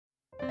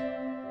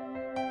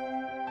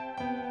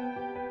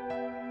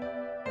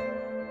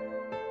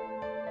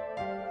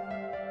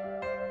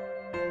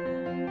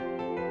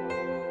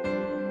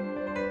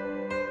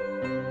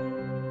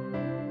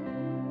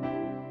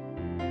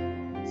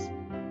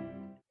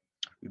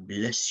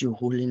bless your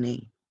holy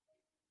name.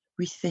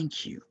 We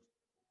thank you.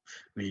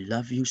 We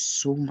love you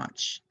so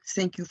much.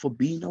 Thank you for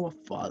being our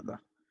Father.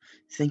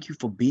 Thank you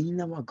for being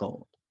our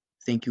God.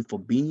 Thank you for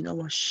being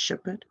our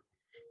shepherd.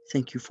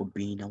 Thank you for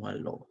being our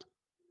Lord.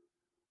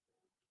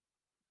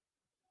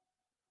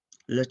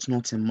 Let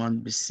not a man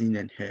be seen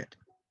and heard.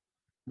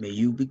 May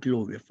you be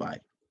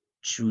glorified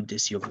through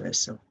this your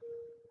vessel.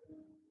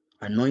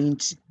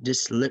 Anoint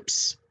these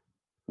lips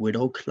with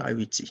all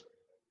clarity.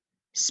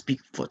 Speak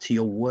forth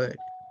your word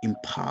in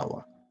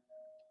power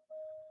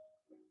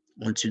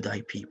unto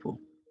thy people.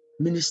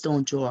 Minister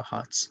unto our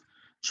hearts.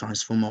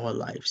 Transform our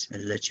lives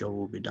and let your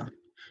will be done.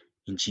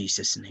 In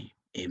Jesus' name,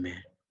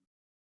 amen.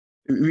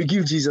 We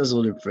give Jesus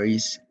all the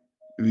praise.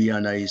 We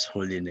honor his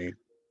holy name.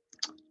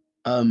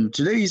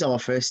 Today is our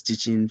first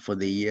teaching for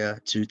the year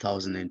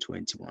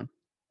 2021.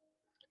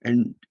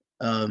 And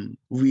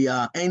we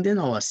are ending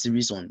our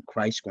series on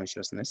Christ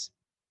consciousness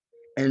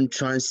and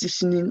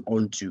transitioning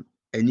onto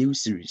a new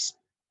series.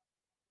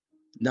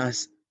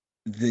 That's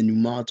the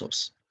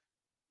Pneumatos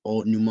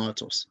or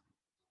Pneumatos.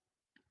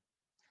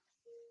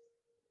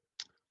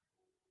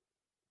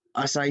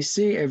 As I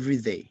say every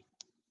day,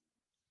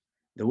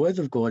 the word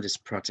of God is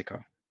practical.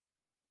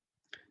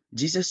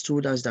 Jesus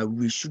told us that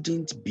we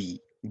shouldn't be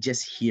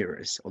just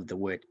hearers of the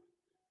word.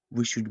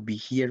 We should be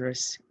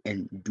hearers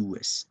and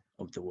doers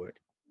of the word.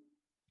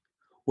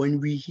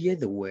 When we hear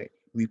the word,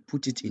 we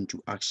put it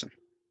into action.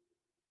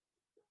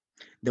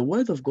 The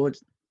word of God,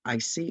 I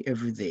say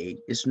every day,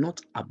 is not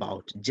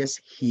about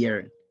just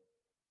hearing.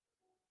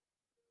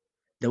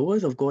 The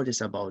word of God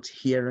is about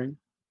hearing,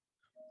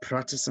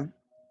 practicing,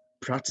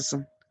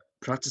 practicing,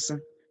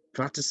 practicing,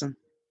 practicing,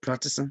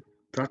 practicing,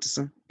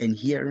 practicing, and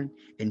hearing,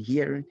 and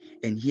hearing,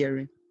 and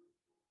hearing.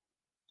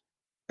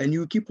 And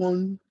you keep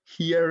on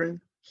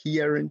hearing,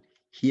 hearing,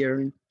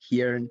 hearing,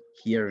 hearing,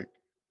 hearing.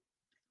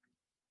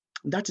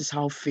 That is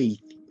how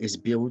faith is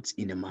built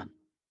in a man.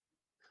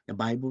 The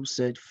Bible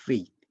said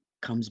faith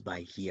comes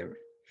by hearing,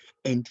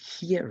 and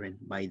hearing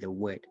by the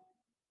word.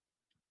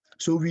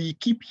 So we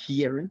keep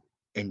hearing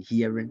and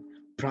hearing,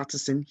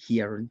 practicing,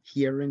 hearing,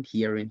 hearing,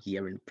 hearing,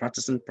 hearing,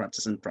 practicing,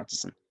 practicing,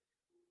 practicing,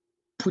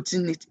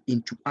 putting it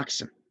into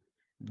action.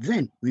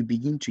 Then we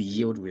begin to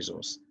yield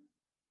results.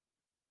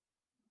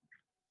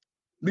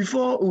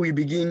 Before we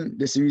begin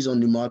the series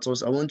on the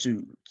martyrs, I want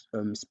to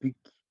speak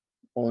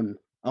on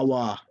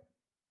our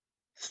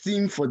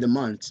theme for the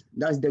month.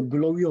 That's the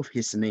glory of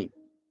his name.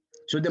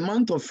 So the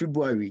month of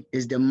February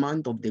is the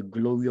month of the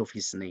glory of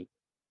his name.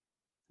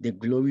 The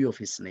glory of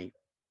his name.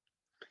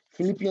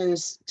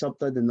 Philippians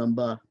chapter the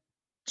number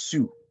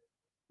 2,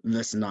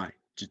 verse 9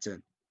 to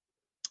 10.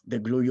 The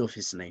glory of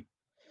his name.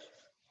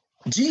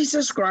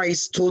 Jesus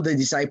Christ told the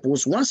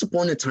disciples once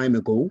upon a time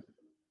ago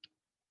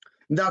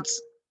that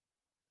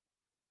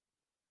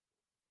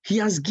he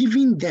has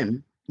given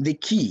them the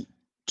key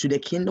to the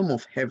kingdom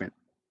of heaven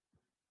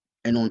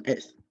and on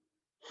earth.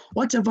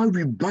 Whatever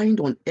we bind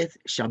on earth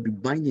shall be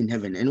bound in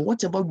heaven, and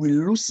whatever we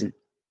loosen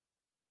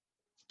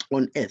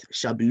on earth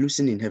shall be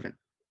loosened in heaven.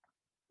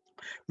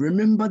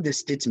 Remember the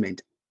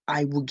statement,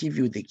 I will give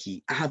you the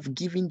key. I have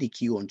given the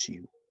key unto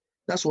you.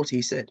 That's what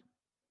he said.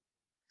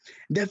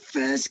 The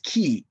first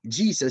key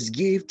Jesus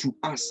gave to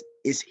us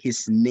is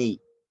his name,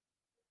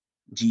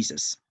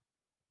 Jesus.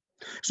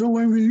 So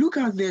when we look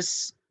at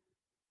this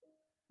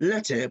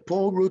letter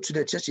Paul wrote to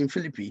the church in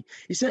Philippi,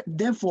 he said,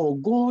 therefore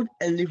God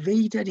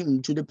elevated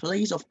him to the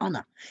place of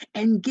honor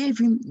and gave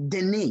him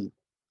the name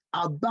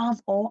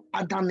above all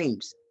other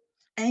names,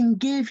 and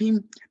gave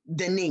him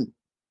the name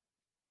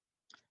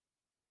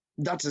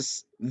that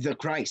is the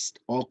Christ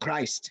or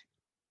Christ.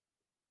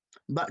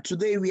 But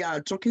today we are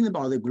talking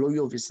about the glory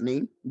of his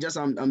name. Just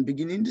I'm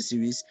beginning the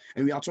series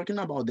and we are talking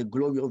about the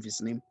glory of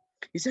his name.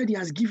 He said he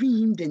has given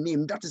him the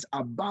name that is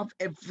above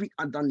every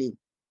other name.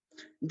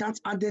 That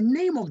at the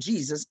name of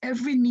Jesus,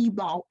 every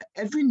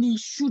knee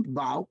should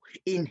bow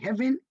in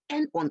heaven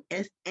and on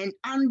earth and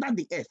under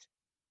the earth.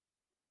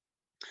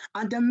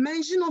 At the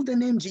mention of the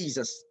name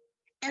Jesus,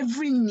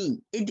 every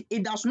knee,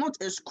 it does not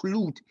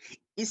exclude.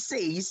 It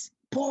says,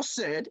 Paul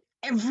said,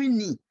 every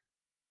knee.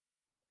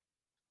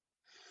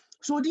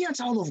 So, dear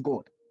child of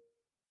God,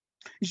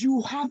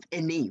 you have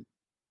a name.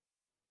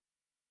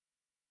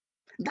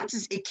 That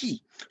is a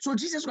key. So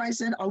Jesus Christ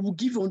said, I will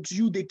give unto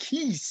you the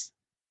keys.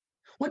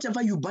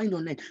 Whatever you bind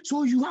on it.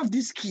 So you have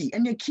this key,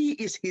 and the key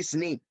is his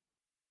name.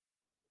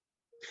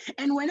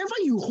 And whenever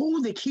you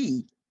hold the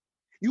key,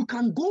 you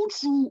can go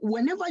through,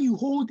 whenever you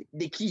hold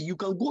the key, you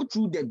can go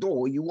through the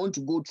door you want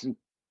to go through.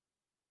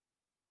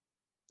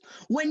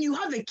 When you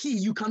have a key,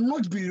 you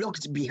cannot be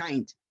locked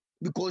behind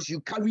because you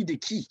carry the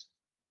key.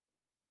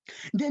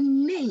 The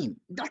name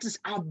that is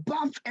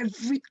above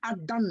every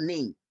other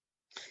name,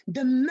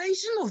 the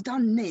mention of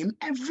that name,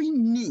 every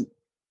knee.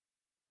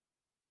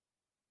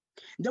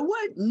 The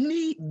word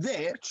knee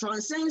there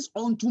transcends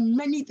onto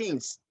many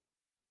things.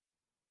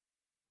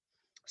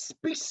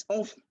 Speaks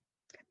of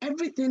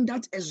everything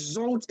that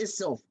exalts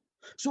itself.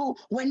 So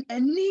when a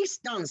knee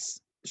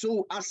stands,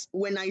 so as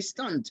when I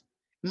stand,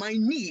 my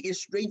knee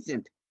is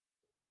straightened.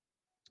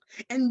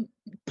 And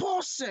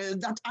Paul says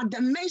that at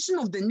the mention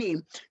of the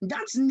name,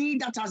 that knee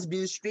that has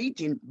been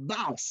straightened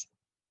bows.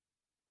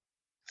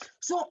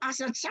 So as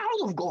a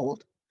child of God,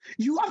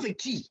 you have a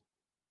key.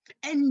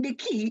 And the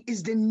key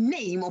is the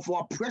name of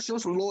our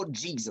precious Lord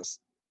Jesus.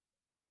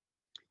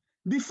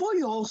 Before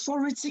your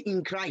authority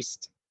in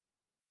Christ,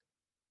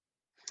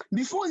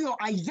 before your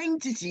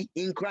identity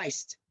in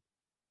Christ,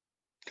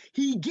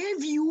 he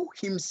gave you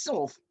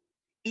himself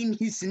in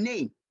his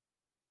name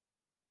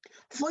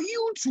for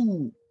you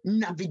to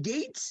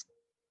navigate,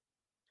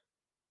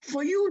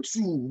 for you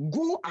to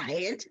go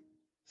ahead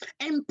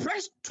and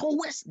press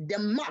towards the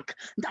mark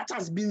that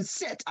has been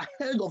set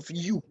ahead of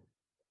you.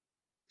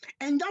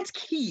 And that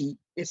key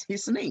is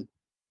his name.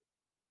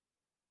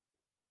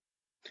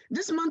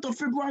 This month of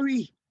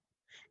February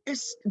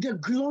is the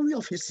glory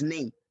of his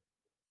name.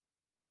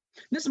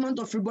 This month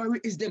of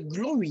February is the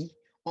glory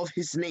of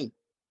his name.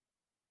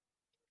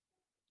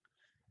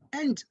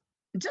 And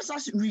just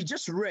as we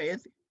just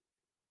read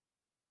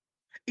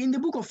in the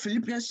book of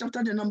Philippians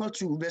chapter the number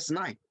 2 verse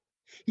 9,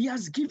 he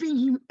has given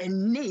him a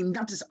name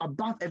that is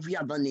above every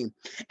other name.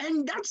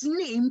 And that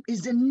name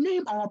is the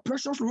name our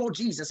precious Lord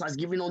Jesus has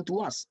given unto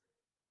us.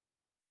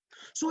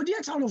 So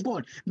dear child of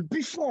God,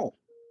 before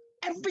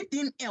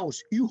everything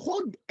else, you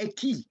hold a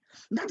key.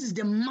 That is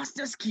the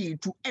master's key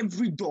to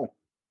every door.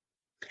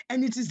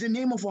 And it is the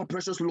name of our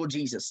precious Lord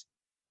Jesus.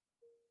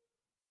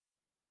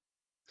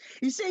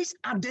 He says,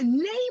 at the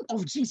name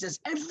of Jesus,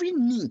 every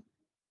knee.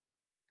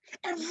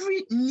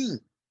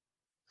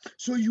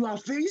 So you are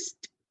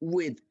faced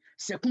with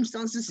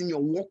circumstances in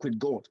your walk with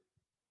God.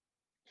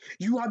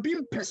 You are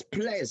being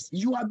perplexed.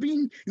 You are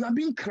being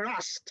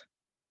crushed.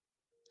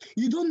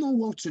 You don't know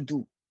what to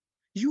do.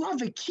 You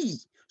have a key,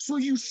 so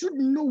you should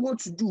know what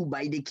to do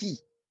by the key.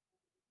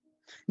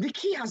 The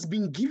key has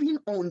been given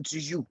unto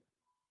you.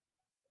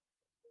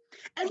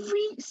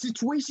 Every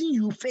situation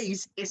you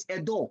face is a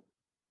door.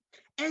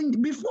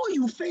 And before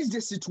you face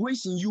the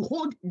situation, you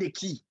hold the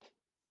key.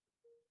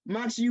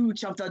 Matthew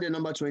chapter the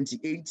number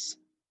 28,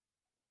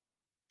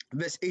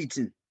 verse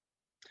 18.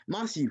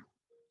 Matthew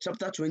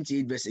chapter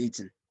 28, verse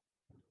 18.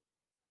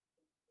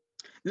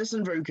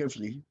 Listen very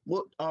carefully.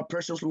 What our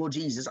precious Lord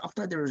Jesus,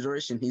 after the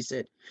resurrection, he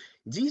said,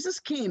 Jesus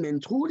came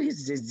and told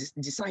his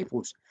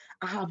disciples,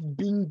 I have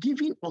been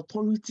given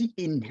authority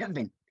in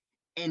heaven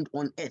and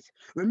on earth.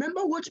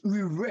 Remember what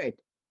we read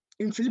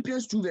in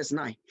Philippians 2 verse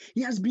 9.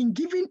 He has been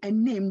given a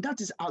name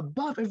that is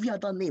above every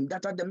other name,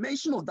 that at the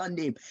mention of that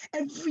name,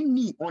 every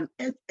knee on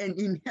earth and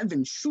in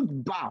heaven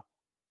should bow.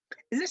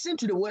 Listen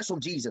to the words of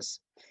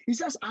Jesus. He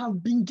says, I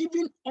have been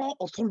given all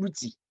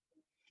authority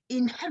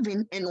in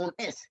heaven and on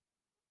earth.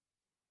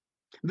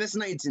 Verse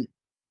 19.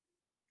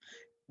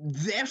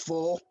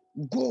 Therefore,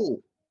 go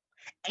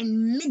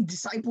and make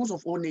disciples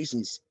of all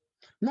nations.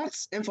 Not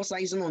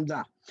emphasizing on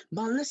that,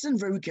 but listen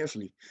very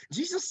carefully.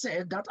 Jesus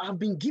said that I've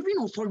been given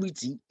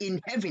authority in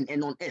heaven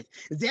and on earth.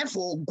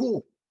 Therefore,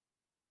 go.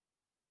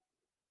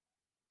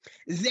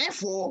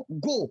 Therefore,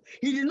 go.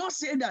 He did not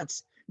say that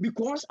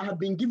because I've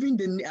been given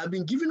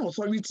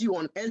authority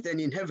on earth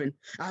and in heaven,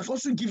 I've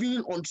also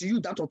given unto you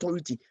that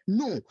authority.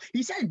 No,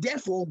 he said,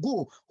 therefore,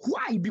 go.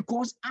 Why?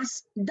 Because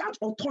as that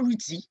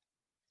authority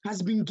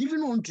has been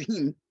given unto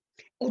him,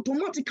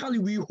 automatically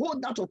we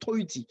hold that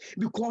authority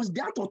because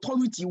that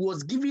authority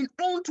was given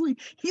unto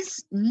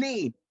his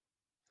name.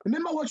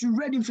 Remember what you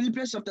read in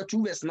Philippians chapter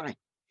 2 verse 9.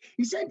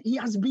 He said he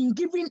has been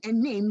given a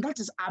name that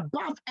is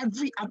above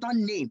every other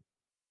name.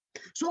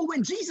 So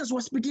when Jesus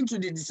was speaking to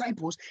the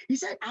disciples, he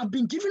said, I've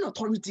been given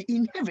authority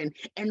in heaven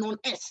and on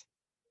earth.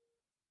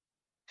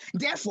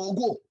 Therefore,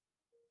 go.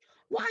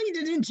 Why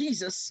didn't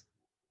Jesus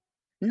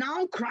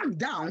now break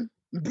down,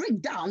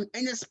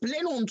 and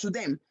explain unto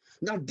them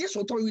that this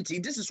authority,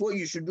 this is what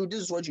you should do,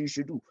 this is what you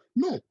should do?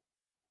 No.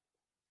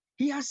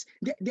 He has,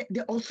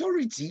 the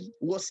authority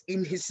was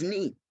in his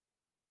name.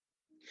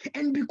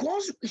 And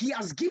because he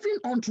has given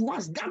unto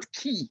us that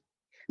key,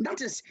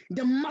 that is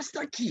the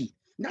master key,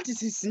 that is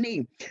his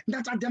name,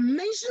 that at the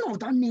mention of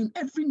that name,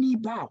 every knee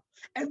bow,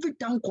 every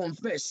tongue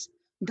confess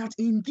that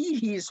indeed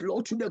he is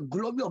Lord to the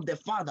glory of the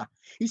Father.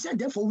 He said,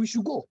 therefore, we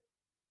should go.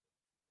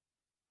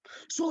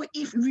 So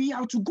if we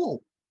are to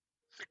go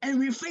and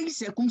we face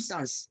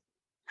circumstance,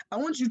 I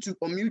want you to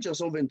unmute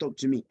yourself and talk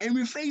to me. And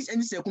we face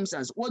any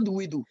circumstance, what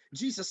do?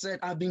 Jesus said,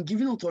 I've been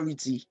given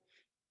authority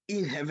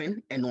in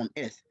heaven and on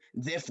earth.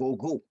 Therefore,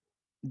 go.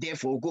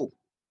 Therefore, go.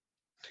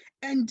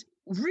 And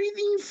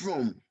reading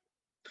from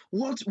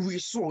what we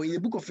saw in the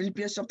book of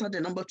Philippians chapter the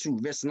number 2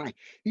 verse 9,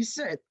 he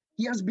said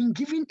he has been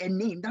given a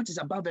name that is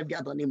above every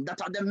other name,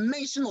 that at the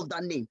mention of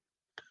that name.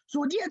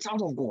 So dear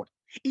child of God,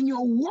 in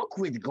your walk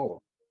with God,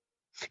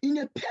 in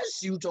the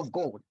pursuit of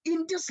God,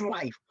 in this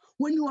life,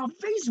 when you are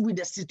faced with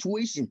a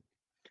situation,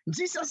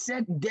 Jesus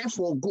said,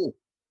 therefore go.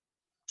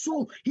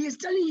 So he is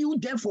telling you,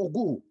 therefore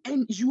go.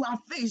 And you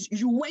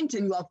went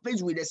and you are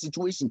faced with a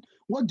situation.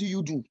 What do?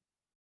 You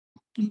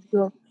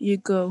go.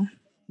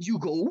 You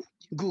go.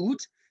 Good.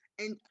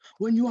 And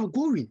when you are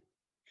going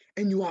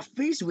and you are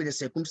faced with a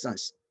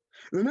circumstance,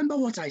 remember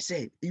what I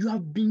said. You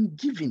have been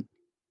given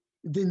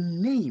the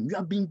name. You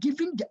have been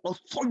given the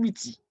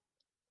authority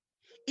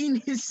in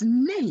his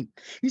name.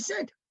 He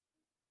said,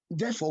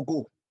 therefore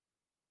go.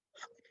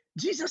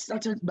 Jesus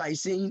started by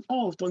saying,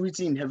 all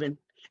authority in heaven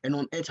and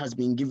on earth has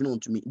been given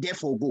unto me.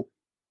 Therefore go.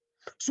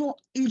 So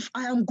if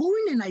I am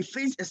going and I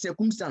face a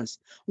circumstance,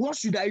 what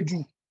should I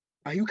do?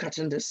 Are you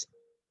catching this?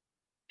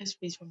 Yes,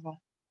 please, Papa.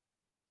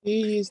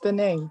 You use the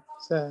name,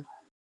 sir.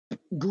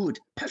 Good.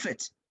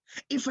 Perfect.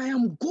 If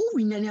I'm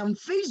going and I'm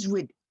faced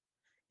with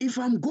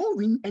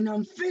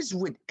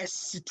a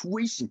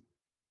situation,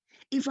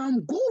 if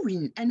I'm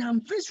going and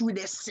I'm faced with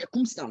a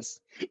circumstance,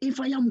 if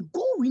I am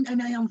going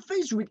and I am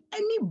faced with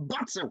any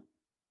battle,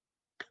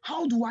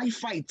 how do I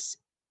fight?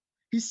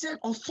 He said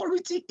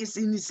authority is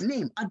in his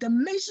name. At the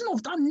mention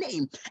of that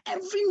name,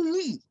 every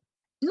knee,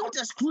 not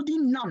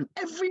excluding none,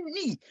 every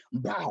knee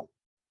bow.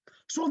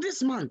 So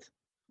this month,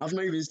 I've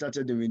not even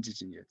started the main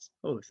teaching yet.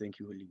 Oh, thank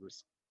you, Holy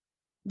Ghost.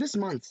 This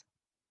month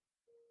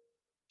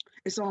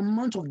is our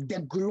month of the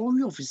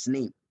glory of his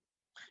name.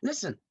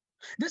 Listen,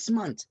 this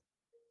month,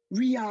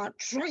 we are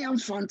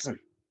triumphant.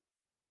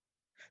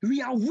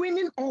 We are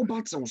winning all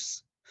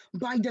battles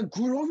by the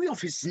glory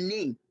of his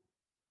name.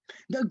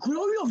 The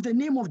glory of the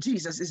name of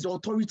Jesus is the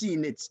authority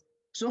in it.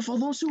 So for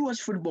those who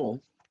watch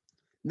football,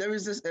 there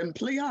is this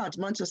player at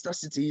Manchester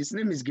City. His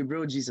name is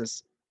Gabriel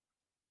Jesus.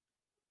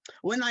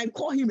 When I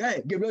call him,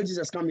 hey, Gabriel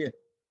Jesus, come here,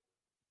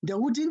 there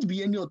wouldn't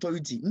be any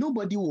authority.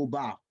 Nobody will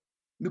bow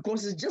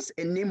because it's just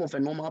a name of a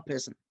normal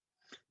person.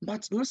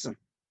 But listen,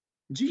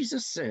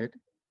 Jesus said,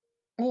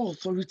 all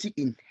authority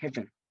in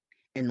heaven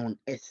and on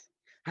earth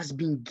has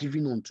been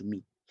given unto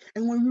me.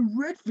 And when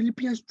we read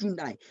Philippians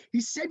 2:9,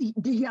 he said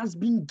he has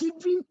been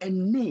given a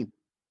name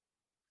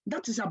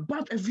that is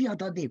above every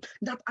other name,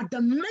 that at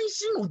the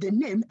mention of the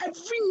name,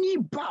 every knee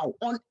bow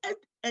on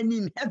earth and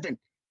in heaven.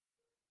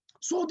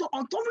 So the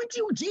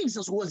authority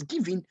Jesus was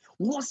given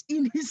was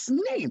in his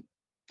name.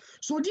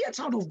 So dear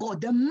child of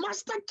God, the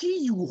master key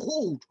you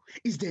hold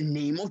is the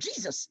name of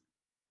Jesus.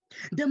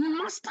 The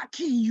master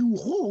key you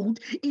hold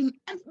in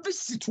every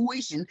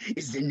situation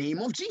is the name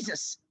of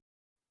Jesus.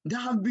 There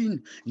have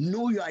been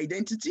know your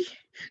identity.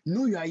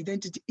 Know your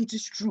identity. It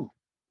is true.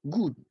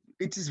 Good.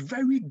 It is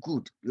very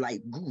good.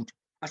 Like good.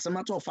 As a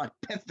matter of fact,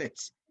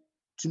 perfect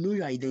to know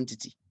your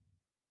identity.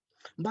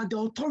 But the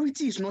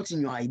authority is not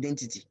in your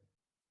identity.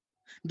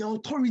 The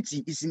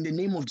authority is in the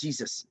name of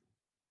Jesus.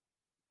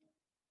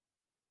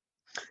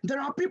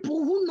 There are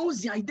people who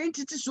knows the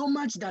identity so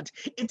much that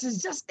it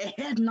is just a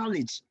head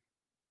knowledge.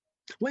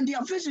 When they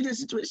are faced with a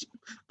situation,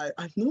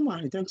 I know my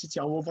identity,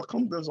 I'll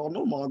overcome this. I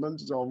know my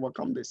identity, I'll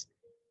overcome this.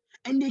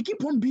 And they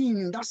keep on being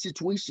in that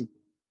situation.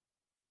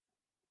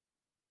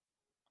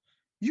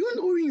 You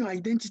knowing your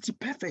identity,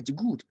 perfect,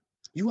 good.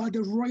 You are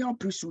the royal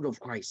priesthood of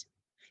Christ.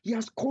 He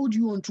has called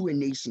you unto a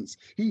nations.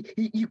 He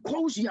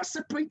calls you, he has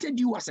separated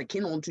you as a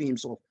king unto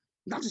himself.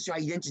 That is your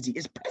identity.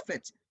 It's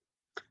perfect.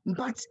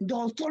 But the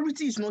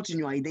authority is not in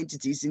your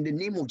identity, it's in the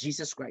name of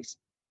Jesus Christ.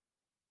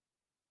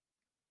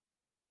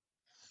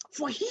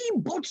 For he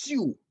brought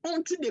you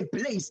onto the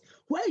place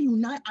where you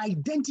now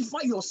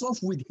identify yourself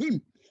with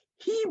him.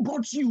 He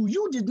bought you.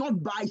 You did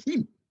not buy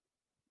him.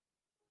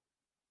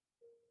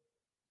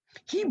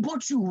 He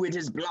bought you with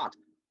his blood,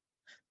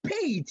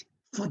 paid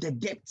for the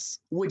debts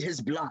with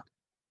his blood.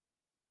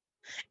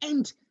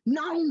 And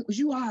now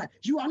you are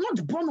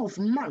not born of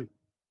man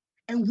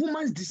and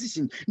woman's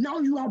decision. Now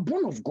you are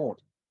born of God.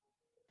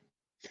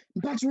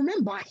 But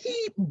remember,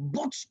 he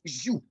bought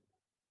you.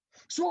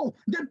 So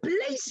the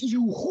place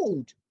you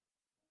hold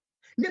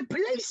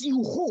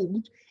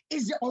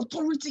is the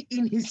authority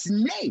in his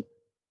name.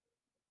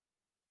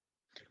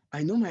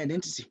 I know my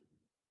identity.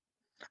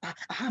 I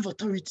have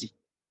authority.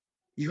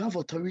 You have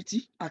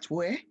authority at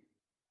where?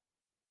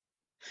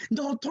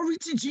 The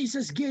authority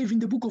Jesus gave in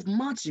the book of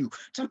Matthew,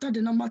 chapter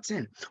the number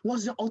 10,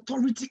 was the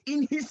authority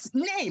in his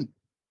name.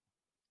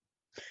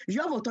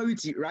 You have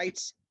authority, right?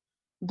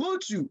 Go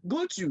to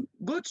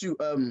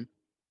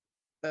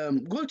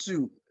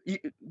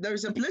there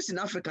is a place in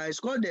Africa, it's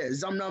called the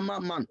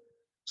Zamrama man.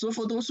 So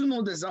for those who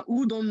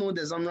don't know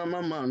the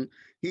Zamrama man,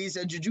 he is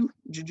a juju.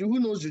 Who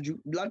knows juju?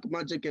 Black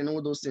magic and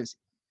all those things.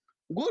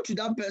 Go to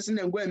that person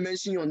and go and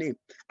mention your name.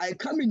 I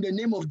come in the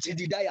name of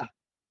Jedidiah.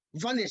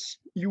 Vanish.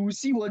 You will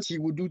see what he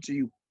will do to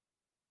you.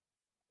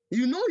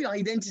 You know your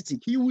identity.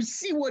 He will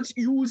see what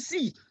you will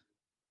see.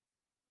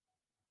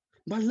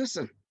 But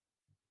listen,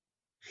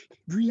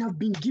 we have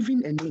been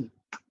given a name.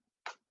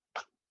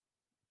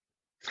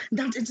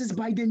 That it is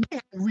by the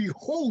name we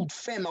hold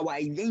firm our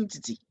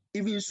identity.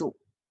 Even so,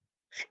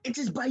 it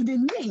is by the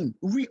name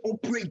we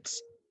operate.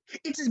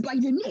 It is by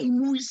the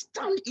name we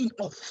stand in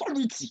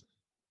authority.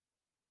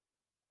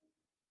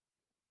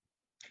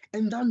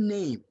 And that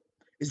name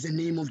is the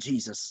name of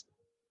Jesus.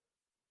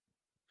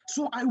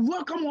 So I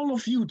welcome all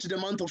of you to the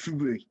month of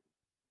February.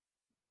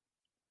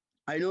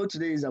 I know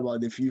today is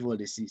about the fever of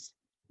the seas,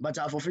 but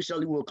I've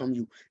officially welcomed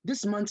you.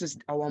 This month is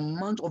our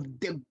month of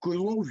the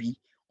glory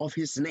of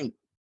his name.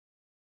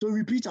 So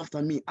repeat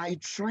after me. I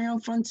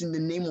triumphant in the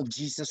name of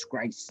Jesus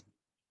Christ.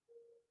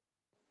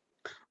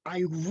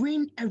 I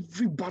win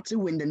every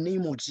battle in the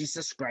name of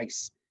Jesus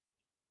Christ.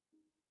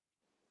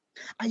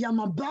 I am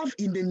above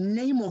in the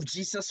name of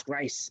Jesus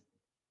Christ.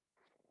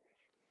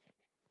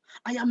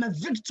 I am a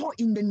victor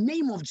in the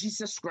name of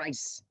Jesus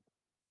Christ.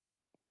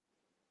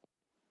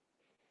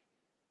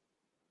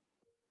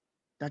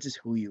 That is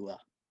who you are.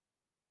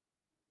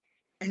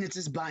 And it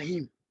is by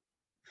him,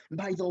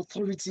 by the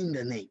authority in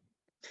the name,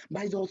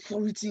 by the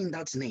authority in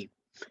that name,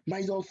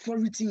 by the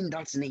authority in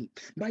that name,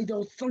 by the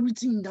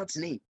authority in that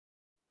name,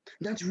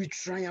 that we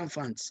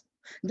triumphant.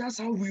 That's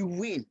how we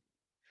win.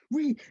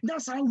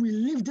 That's how we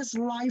live this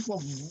life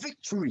of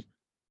victory.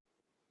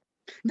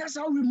 That's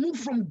how we move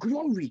from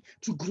glory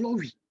to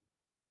glory.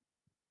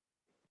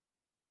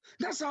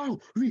 That's how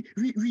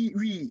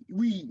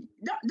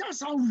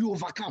that's how we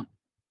overcome.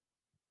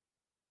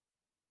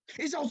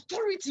 It's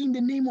authority in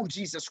the name of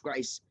Jesus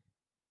Christ.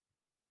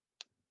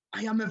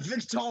 I am a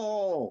victor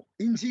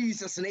in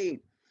Jesus' name.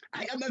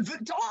 I am a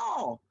victor.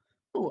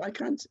 Oh, I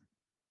can't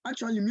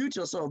actually mute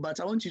yourself, but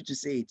I want you to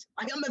say it.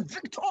 I am a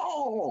victor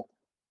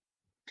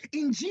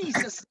in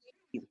Jesus'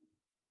 name.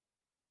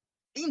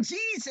 In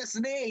Jesus'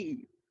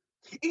 name.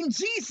 In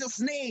Jesus'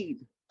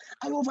 name.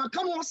 I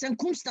overcome all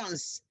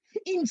circumstance.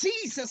 In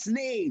Jesus'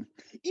 name.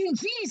 In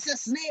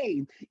Jesus'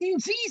 name. In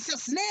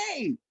Jesus'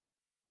 name.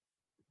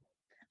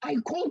 I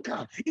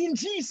conquer in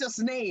Jesus'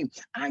 name.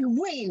 I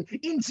win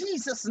in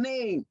Jesus'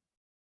 name.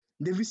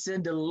 David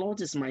said, the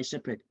Lord is my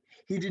shepherd.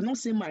 He did not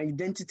say my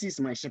identity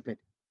is my shepherd.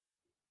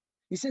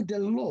 He said, the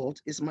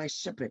Lord is my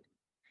shepherd,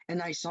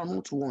 and I shall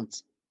not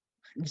want.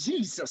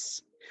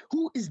 Jesus,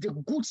 who is the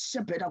good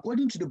shepherd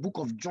according to the book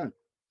of John,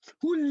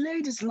 who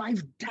laid his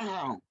life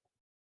down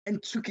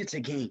and took it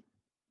again.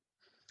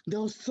 The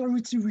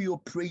authority we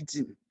operate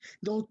in,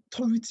 the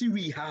authority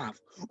we have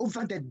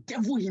over the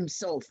devil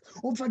himself,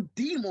 over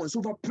demons,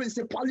 over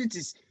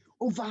principalities,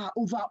 over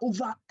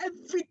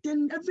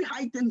everything, every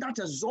high thing that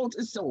exalts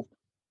itself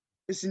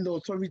is in the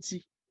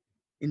authority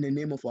in the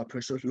name of our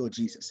precious Lord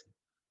Jesus.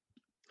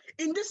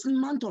 In this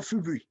month of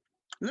February,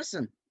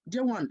 listen,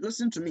 dear one,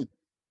 listen to me.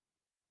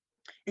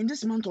 In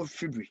this month of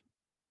February,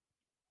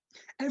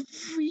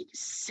 every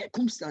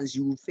circumstance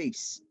you will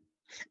face,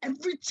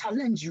 every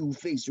challenge you will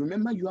face,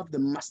 remember you have the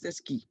master's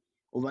key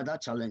over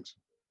that challenge.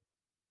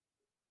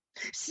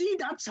 See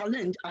that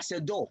challenge as a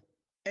door,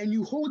 and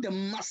you hold the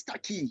master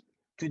key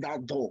to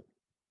that door.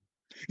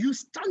 You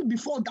stand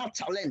before that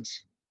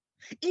challenge.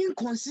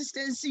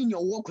 Inconsistency in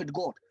your walk with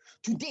God.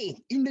 Today,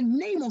 in the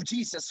name of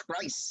Jesus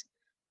Christ,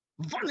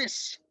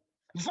 vanish.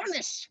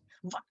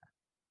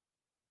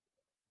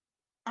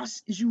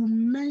 As you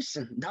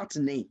mention that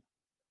name,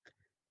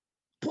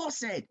 Paul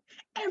said,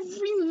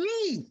 every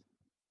knee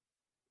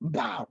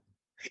bow.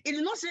 It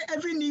did not say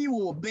every knee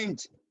will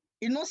bend.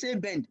 It did not say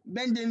bend.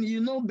 Bending,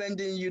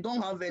 you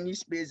don't have any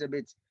space a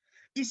bit.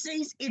 He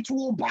says it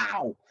will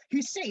bow.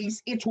 He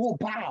says it will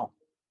bow.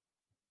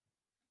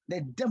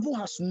 The devil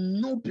has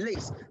no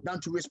place than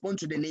to respond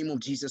to the name of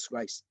Jesus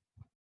Christ.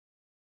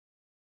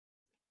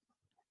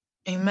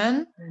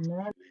 Amen.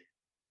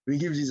 We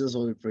give Jesus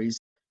all the praise.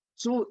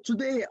 So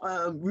today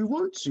we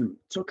want to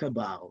talk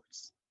about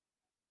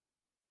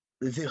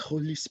the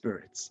Holy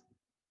Spirit.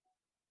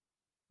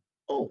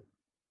 Oh,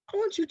 I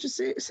want you to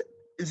say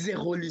the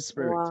Holy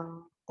Spirit.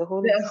 Wow, the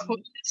Holy The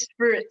Holy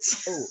Spirit.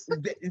 Oh,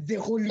 the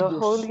Holy the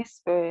Ghost. Holy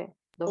Spirit,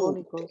 the Oh,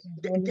 Holy Ghost,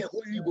 the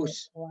Holy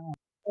Ghost.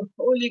 The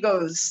Holy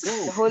Ghost.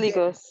 Oh, the Holy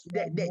Ghost,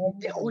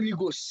 the Holy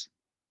Ghost.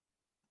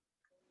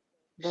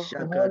 the Holy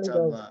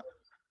Shakataba.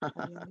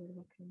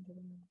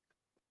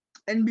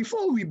 And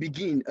before we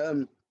begin,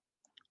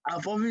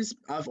 I've always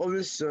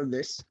said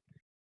this.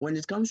 When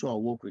it comes to our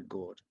walk with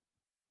God,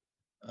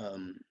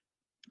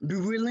 be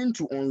willing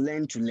to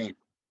unlearn to learn.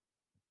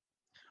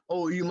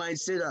 Oh, you might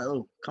say that,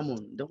 oh, come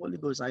on, the Holy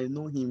Ghost, I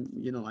know him,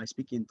 I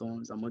speak in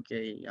tongues, I'm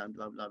okay, and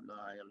blah, blah, blah,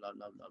 blah,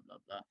 blah, blah, blah,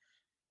 blah.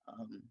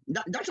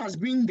 That has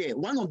been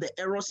one of the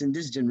errors in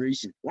this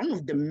generation, one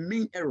of the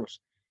main errors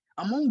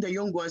among the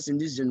young ones in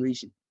this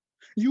generation.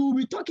 You will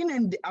be talking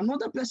and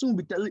another person will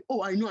be telling,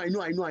 oh, I know.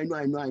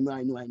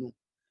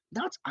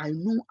 That I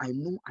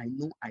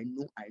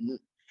know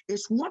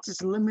is what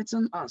is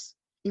limiting us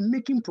in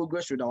making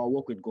progress with our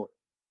work with God.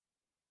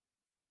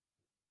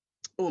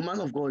 Oh,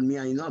 man of God, me,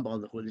 I know about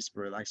the Holy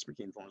Spirit. I speak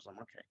in tongues. I'm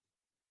okay.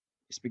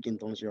 You speak in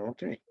tongues, you're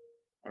okay.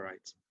 All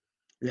right.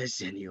 Let's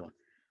send you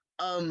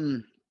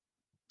on.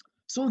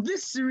 So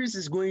this series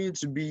is going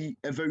to be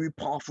a very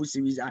powerful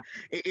series.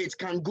 It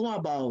can go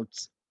about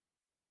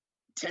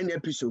 10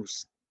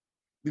 episodes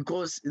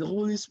because the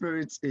Holy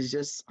Spirit is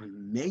just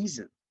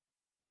amazing.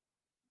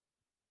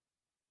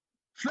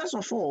 First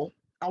of all,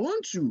 I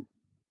want to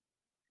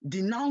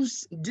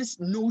denounce this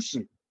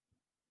notion,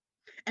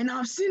 and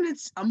I've seen it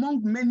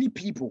among many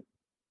people.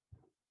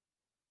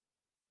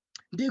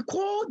 They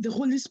call the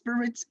Holy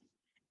Spirit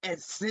a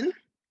sin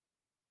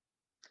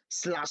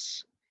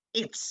 /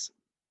 it's.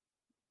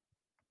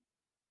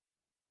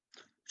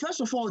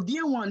 First of all,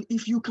 dear one,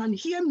 if you can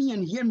hear me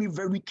and hear me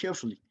very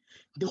carefully,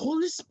 the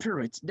Holy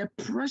Spirit, the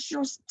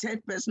precious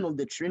third person of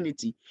the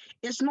Trinity,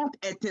 is not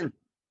a thing.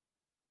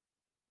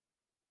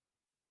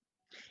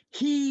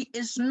 He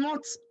is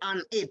not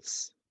an it.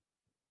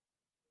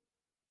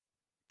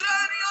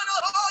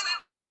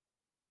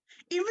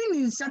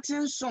 Even in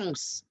certain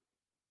songs,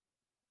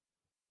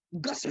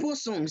 gospel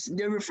songs,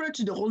 they refer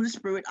to the Holy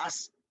Spirit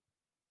as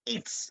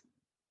it.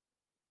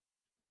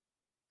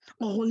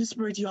 Oh, Holy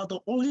Spirit, you are the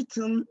only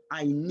thing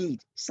I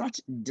need.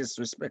 Such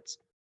disrespect.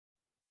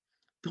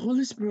 The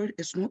Holy Spirit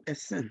is not a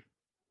thing.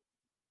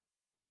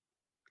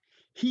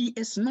 He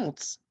is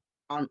not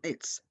an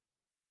it.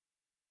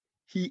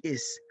 He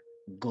is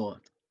God.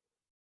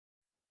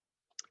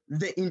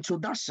 The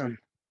introduction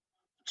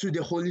to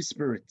the Holy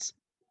Spirit,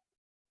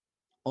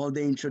 or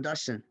the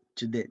introduction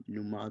to the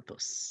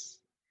pneumatos.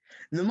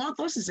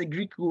 Pneumatos is a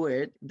Greek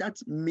word that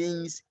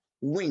means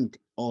wind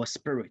or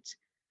spirit.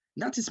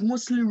 That is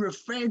mostly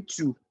referred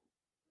to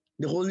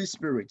the Holy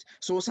Spirit.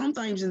 So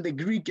sometimes in the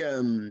Greek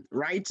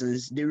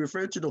writings, they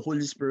refer to the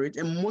Holy Spirit,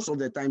 and most of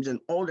the times, and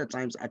all the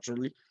times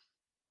actually,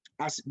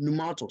 as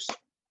pneumatos,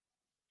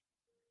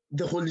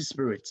 the Holy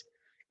Spirit.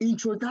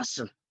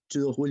 Introduction to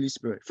the Holy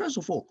Spirit. First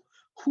of all,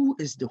 who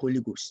is the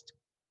Holy Ghost?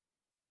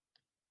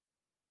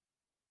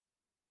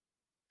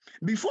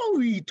 Before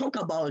we talk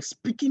about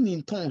speaking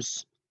in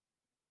tongues,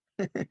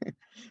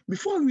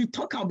 before we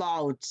talk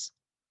about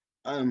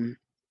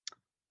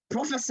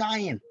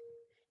prophesying,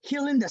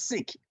 healing the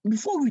sick,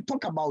 before we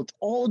talk about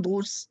all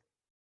those,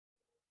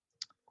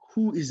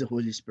 who is the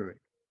Holy Spirit?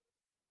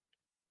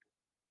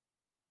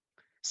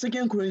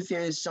 2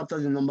 Corinthians chapter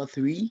the number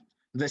 3,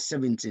 verse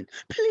 17.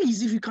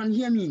 Please, if you can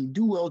hear me,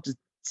 do well to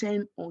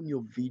turn on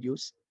your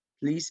videos,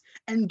 please,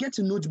 and get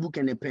a notebook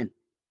and a pen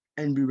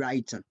and be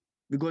writing,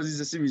 because it's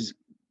a series.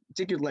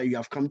 Take it like you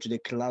have come to the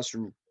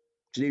classroom.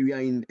 Today we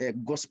are in a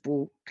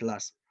gospel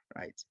class,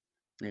 right?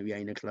 And we are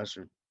in a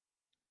classroom.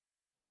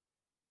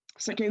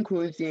 2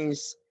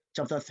 Corinthians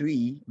chapter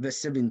 3, verse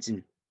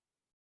 17.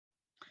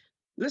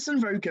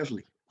 Listen very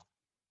carefully.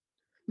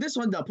 This is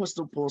what the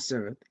Apostle Paul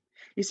said.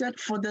 He said,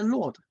 for the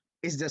Lord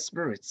is the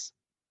Spirit.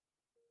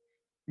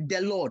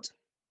 The Lord.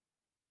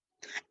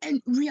 And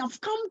we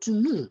have come to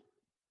know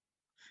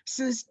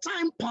since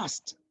time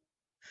past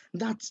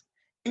that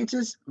it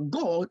is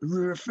God we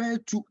refer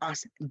to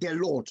as the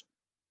Lord.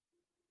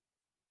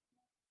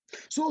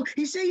 So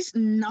he says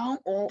now,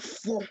 or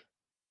for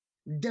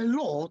the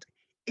Lord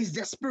is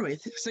the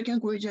Spirit. 2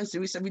 Corinthians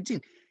 3:17.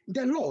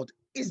 The Lord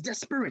is the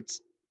Spirit.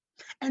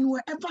 And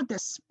wherever the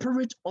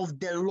Spirit of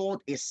the Lord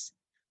is,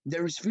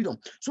 there is freedom.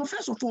 So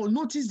first of all,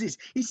 notice this.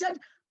 He said,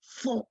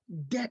 for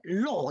the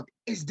Lord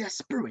is the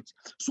Spirit.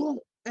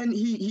 So, and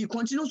he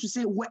continues to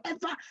say,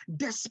 wherever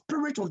the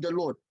Spirit of the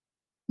Lord.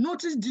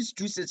 Notice these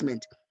two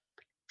statements.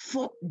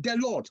 For the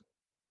Lord,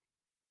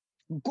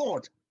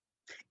 God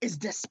is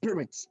the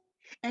Spirit.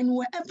 And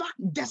wherever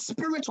the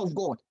Spirit of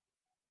God.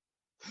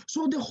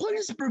 So the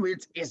Holy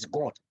Spirit is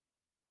God.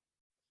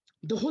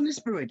 The Holy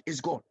Spirit is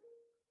God.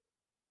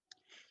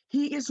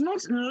 He is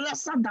not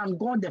lesser than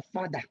God the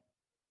Father.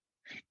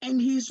 And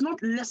he is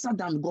not lesser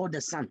than God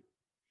the Son.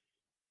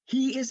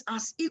 He is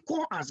as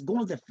equal as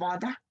God the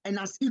Father and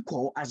as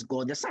equal as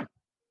God the Son.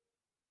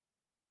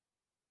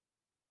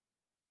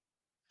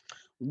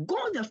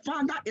 God the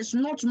Father is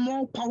not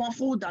more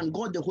powerful than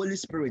God the Holy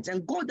Spirit,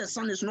 and God the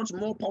Son is not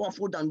more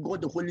powerful than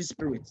God the Holy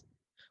Spirit.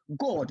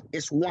 God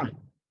is one.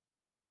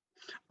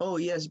 Oh,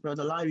 yes,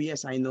 Brother Larry,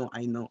 yes, I know.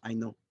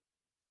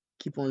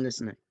 Keep on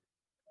listening.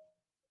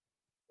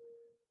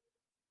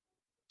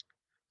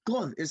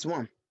 God is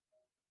one.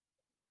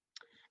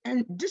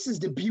 And this is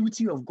the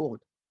beauty of God,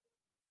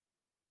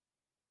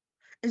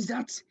 is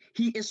that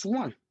he is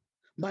one,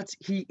 but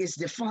he is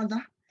the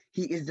Father,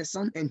 he is the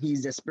Son, and he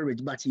is the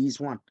Spirit, but he is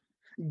one.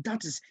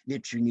 That is the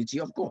Trinity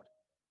of God.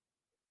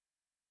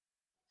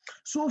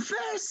 So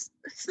first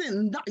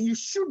thing that you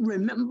should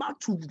remember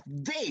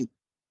today,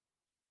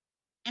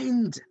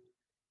 and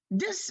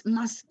this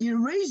must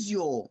erase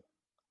your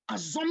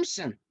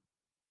assumption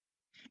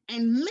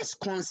and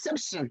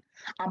misconception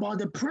about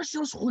the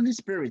precious Holy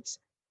Spirit,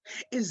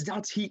 is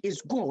that he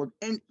is God,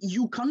 and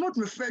you cannot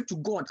refer to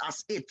God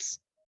as it.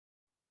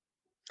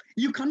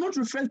 You cannot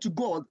refer to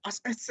God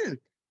as a thing.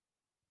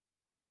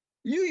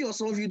 You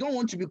yourself, you don't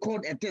want to be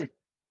called a thing.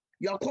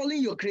 You are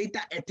calling your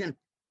creator a thing.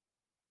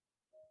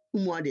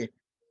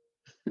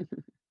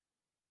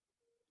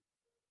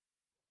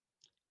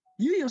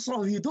 You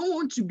yourself, you don't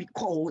want to be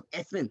called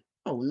a thing.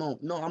 Oh, no,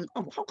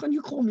 how can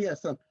you call me a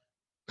thing?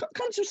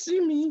 Can't you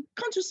see me?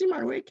 Can't you see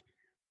my work?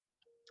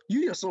 You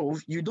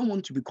yourself, you don't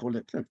want to be called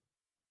a thing.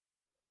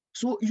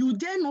 So you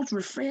dare not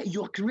refer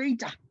your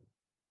creator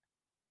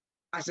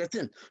as a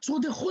thing. So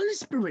the Holy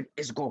Spirit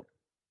is God.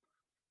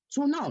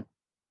 So now,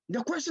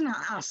 the question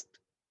I asked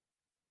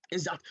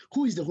is that,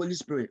 who is the Holy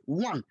Spirit?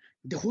 One,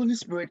 the Holy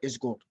Spirit is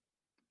God.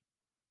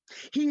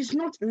 He is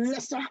not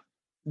lesser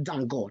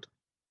than God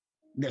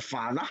the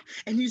Father,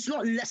 and he's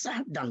not lesser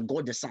than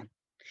God the Son.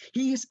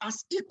 He is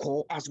as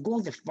equal as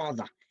God the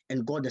Father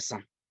and God the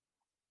Son.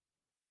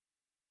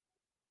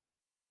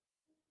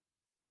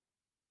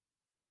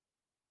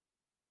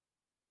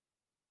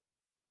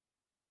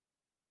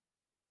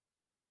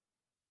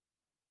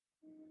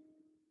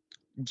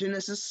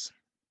 Genesis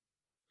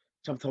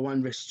chapter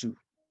 1, verse 2.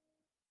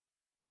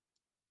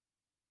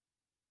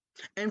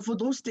 And for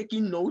those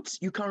taking notes,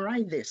 you can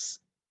write this.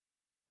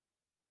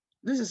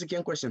 This is the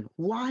second question.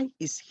 Why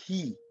is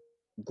he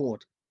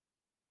God?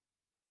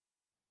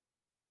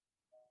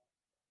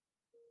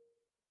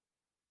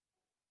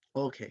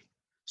 Okay.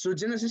 So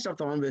Genesis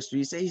chapter 1, verse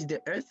 3 says the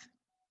earth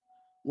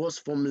was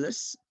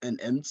formless and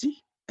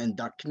empty, and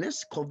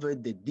darkness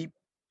covered the deep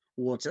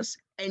waters,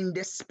 and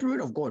the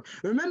Spirit of God.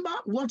 Remember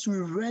what we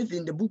read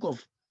in the book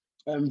of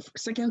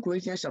 2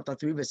 Corinthians chapter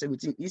 3, verse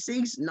 17. He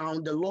says, now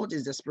the Lord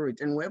is the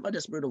Spirit, and wherever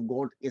the Spirit of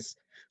God is.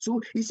 So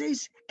he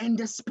says, and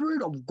the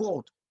Spirit of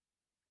God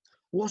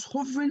was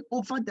hovering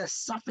over the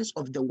surface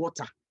of the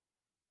water,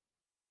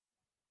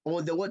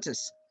 or the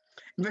waters.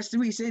 Verse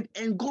 3 he said,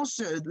 and God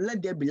said,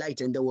 let there be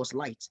light, and there was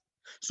light.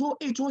 So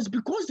it was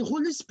because the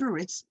Holy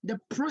Spirit, the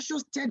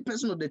precious third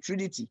person of the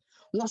Trinity,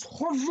 was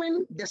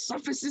hovering the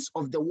surfaces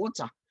of the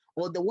water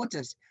or the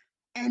waters.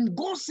 And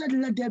God said,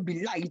 let there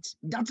be light.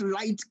 That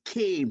light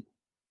came.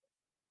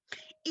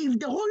 If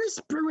the Holy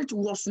Spirit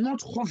was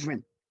not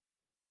hovering,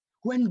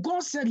 when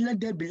God said,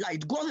 let there be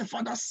light, God the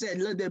Father said,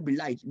 let there be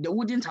light, there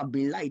wouldn't have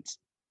been light.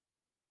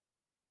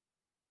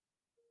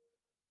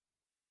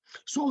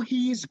 So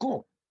he is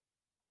God.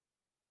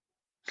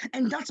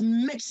 And that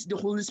makes the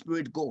Holy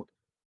Spirit God.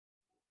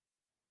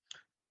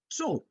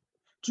 So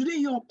today,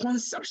 your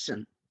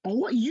conception or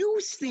what you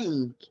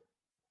think,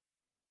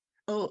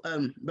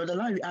 Brother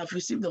Larry, I've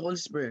received the Holy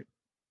Spirit.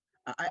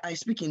 I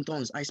speak in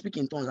tongues. I speak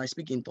in tongues. I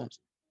speak in tongues.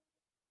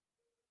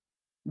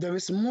 There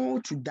is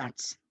more to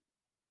that.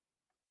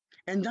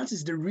 And that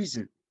is the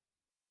reason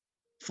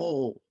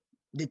for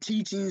the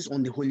teachings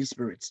on the Holy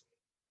Spirit.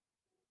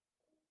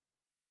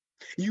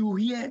 You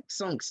hear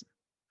songs.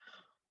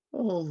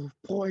 Oh,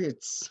 pour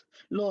it.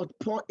 Lord,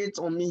 pour it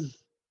on me.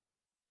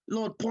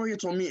 Lord, pour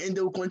it on me. And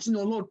they will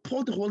continue. Lord,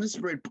 pour the Holy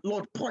Spirit.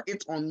 Lord, pour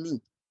it on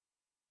me.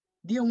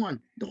 Dear one,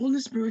 the Holy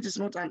Spirit is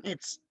not an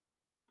it.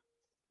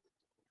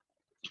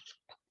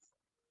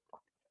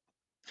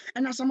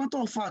 And as a matter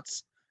of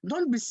fact,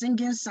 don't be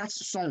singing such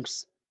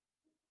songs.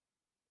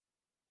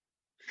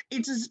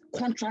 It is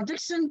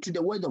contradiction to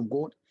the word of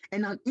God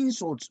and an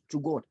insult to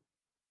God.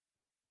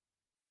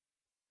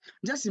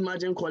 Just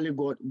imagine calling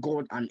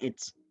God and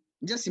it.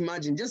 Just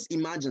imagine.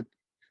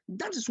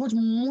 That is what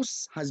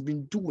Moses has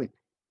been doing.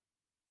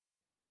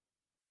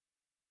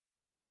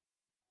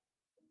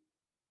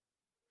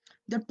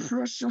 The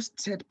precious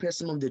third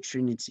person of the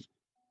Trinity,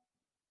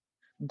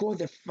 God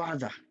the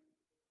Father,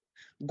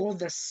 God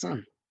the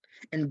Son,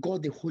 and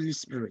God the Holy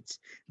Spirit.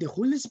 The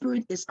Holy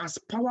Spirit is as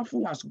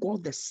powerful as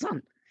God the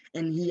Son,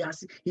 and he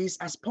is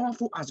as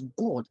powerful as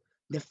God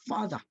the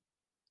Father.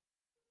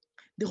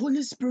 The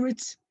Holy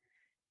Spirit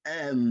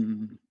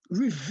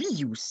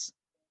reveals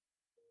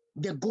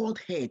the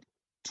Godhead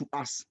to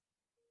us.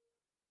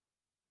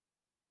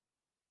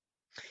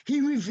 He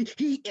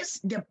is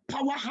the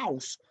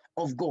powerhouse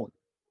of God.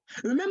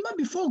 Remember,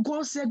 before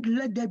God said,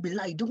 let there be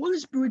light, the Holy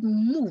Spirit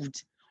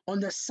moved on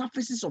the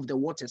surfaces of the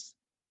waters.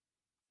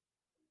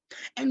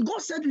 And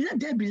God said, let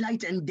there be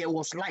light, and there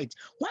was light.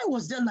 Why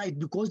was there light?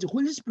 Because the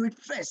Holy Spirit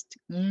first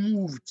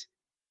moved.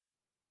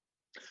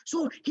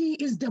 So he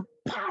is the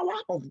power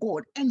of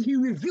God, and he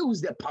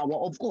reveals the power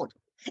of God.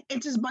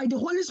 It is by the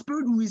Holy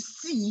Spirit we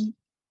see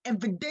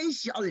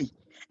evidentially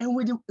and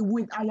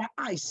with our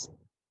eyes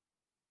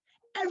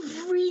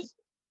every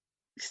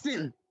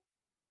sin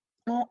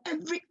or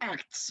every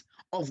act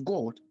of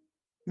God.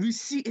 We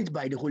see it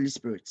by the Holy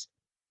Spirit.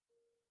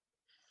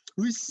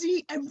 We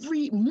see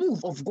every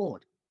move of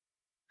God,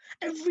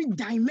 every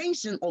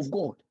dimension of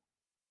God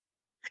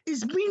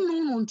is being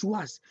known unto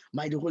us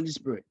by the Holy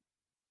Spirit.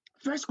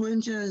 1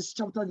 Corinthians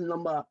chapter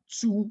number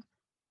 2,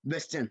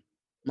 verse 10.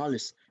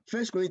 Malice.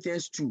 1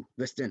 Corinthians 2,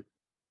 verse 10.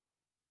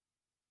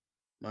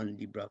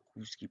 Mandi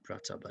brakuski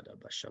prata bada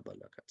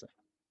bashabalakata.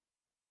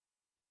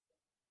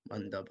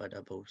 Manda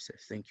bada bose.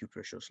 Thank you,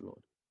 precious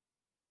Lord.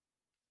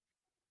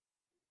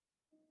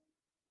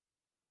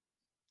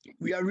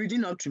 We are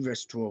reading up to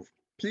verse 12.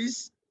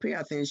 Please pay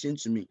attention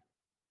to me.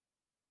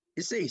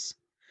 It says,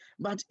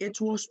 but it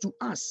was to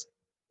us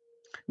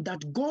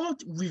that God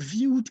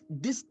revealed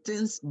these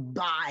things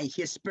by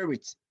his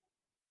Spirit.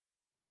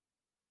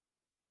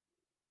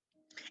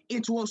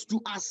 It was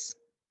to us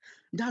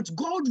that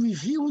God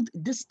revealed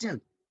this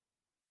thing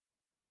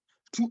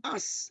to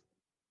us,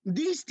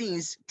 these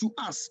things to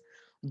us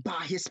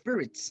by his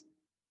Spirit.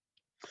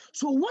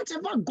 So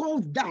whatever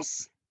God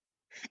does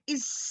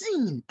is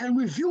seen and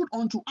revealed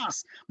unto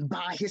us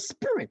by his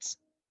Spirit.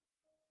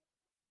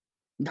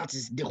 That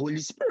is the Holy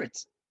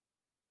Spirit.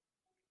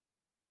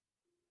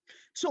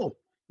 So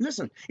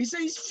listen, it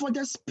says, for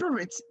the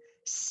Spirit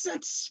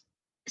searches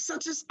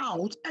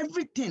out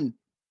everything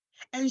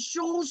and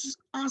shows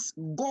us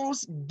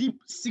God's deep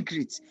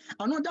secrets.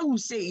 Another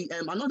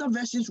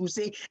versions will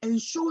say,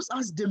 and shows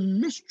us the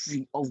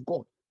mystery of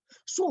God.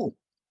 So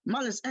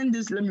now let's end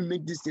this. Let me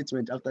make this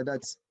statement. After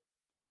that,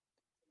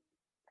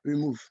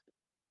 remove.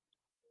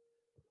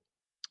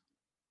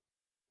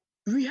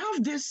 We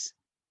have this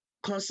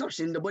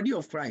conception in the body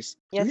of Christ.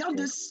 Yes, We have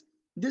please. this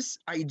this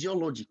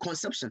ideology,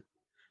 conception,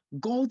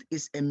 God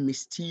is a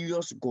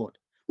mysterious God.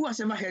 Who has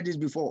ever heard this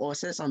before or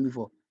said something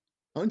before?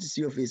 I want to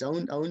see your face. I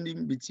won't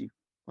even beat you.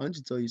 I want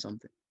to tell you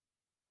something.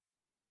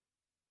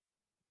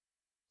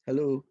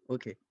 Hello?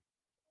 Okay.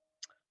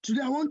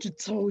 Today I want to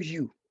tell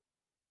you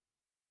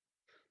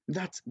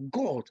that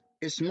God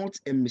is not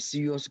a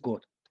mysterious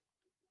God.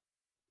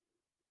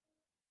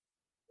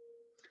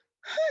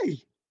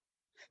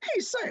 Hey,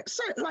 sir,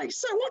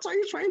 what are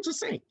you trying to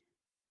say?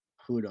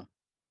 Hold on.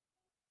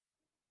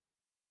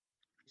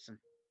 Listen.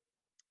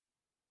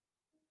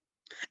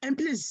 And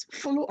please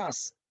follow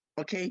us.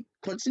 Okay,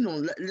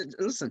 continue.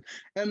 Listen.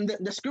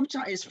 The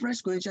scripture is 1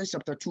 Corinthians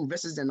chapter 2,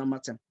 verses the number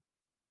 10.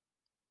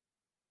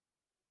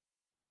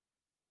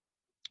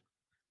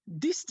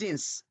 These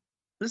things,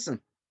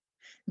 listen,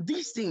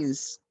 these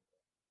things,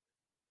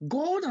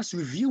 God has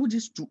revealed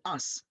this to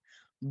us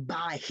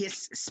by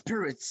his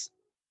spirit.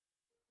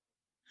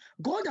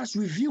 God has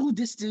revealed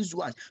these things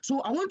to us. So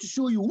I want to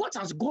show you what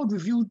has God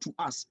revealed to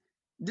us.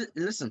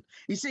 Listen,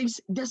 he says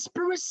the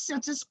spirit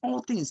searches all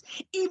things,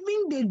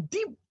 even the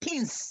deep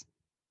things.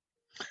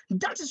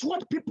 That is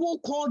what people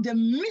call the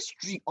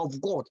mystery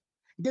of God.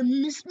 The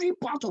mystery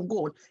part of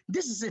God.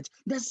 This is it.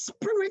 The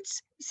spirit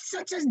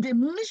searches the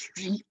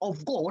mystery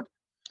of God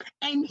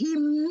and he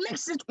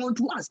makes it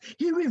unto us.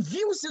 He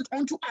reveals it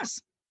unto us.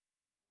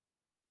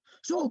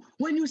 So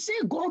when you say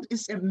God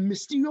is a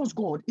mysterious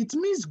God, it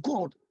means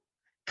God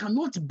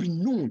cannot be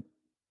known,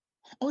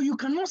 or you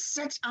cannot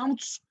search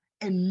out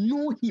and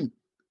know him,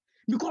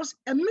 because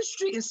a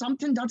mystery is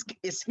something that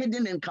is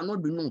hidden and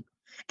cannot be known.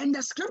 And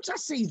the scripture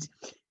says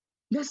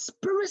the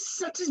spirit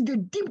searches the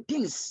deep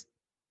things.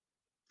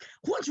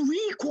 What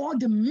we call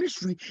the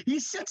mystery, he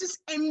searches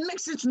and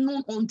makes it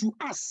known unto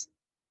us.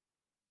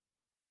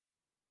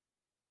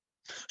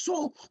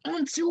 So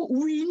until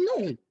we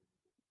know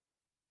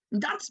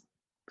that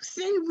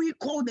thing we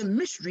call the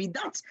mystery,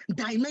 that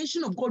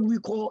dimension of God we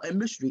call a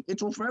mystery,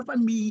 it will forever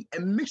be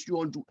a mystery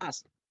unto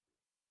us.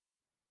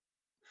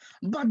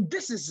 But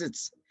this is it.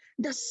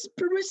 The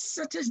Spirit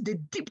searches the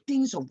deep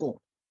things of God.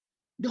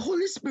 The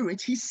Holy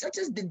Spirit, he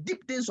searches the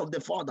deep things of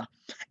the Father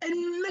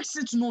and makes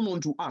it known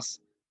unto us.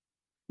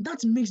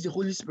 That makes the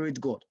Holy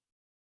Spirit God.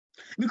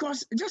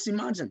 Because just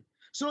imagine,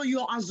 so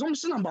your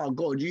assumption about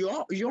God,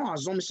 your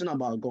assumption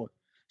about God.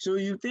 So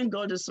you think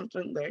God is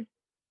something there?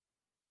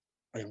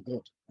 I am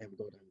God, I am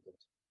God, I am God.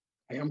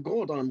 I am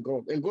God, I am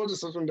God. And God is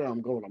something there,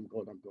 I'm God, I'm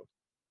God, I'm God.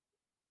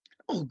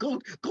 Oh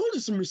God, God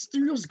is a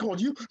mysterious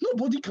God.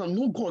 Nobody can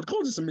know God.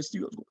 God is a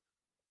mysterious God.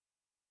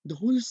 The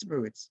Holy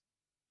Spirit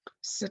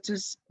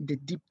searches the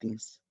deep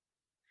things,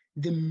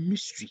 the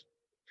mystery.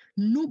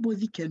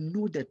 Nobody can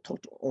know the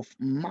thought of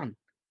man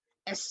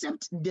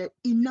except the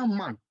inner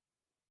man.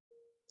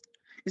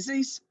 It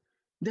says,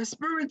 the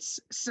Spirit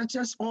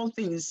searches all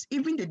things,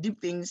 even the deep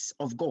things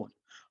of God.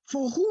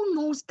 For who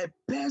knows a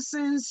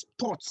person's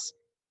thoughts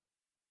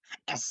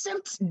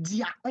except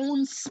their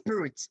own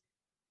spirit?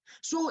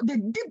 So the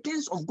deep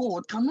things of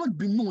God cannot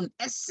be known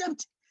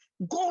except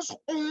God's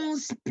own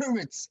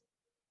spirit.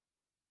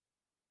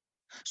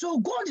 So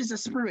God is a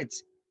spirit,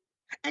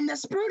 and the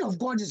spirit of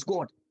God is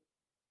God.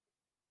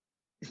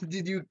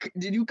 Did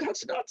you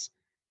catch that?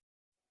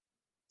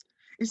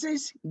 It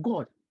says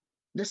God,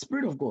 the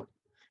Spirit of God,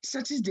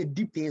 searches the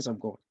deep things of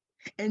God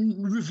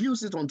and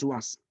reveals it unto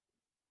us.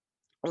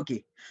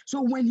 Okay,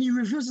 so when he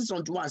reveals it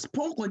unto us,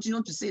 Paul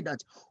continued to say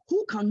that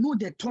who can know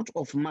the thought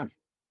of man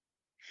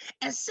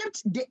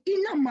except the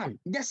inner man,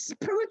 the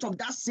spirit of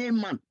that same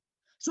man?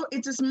 So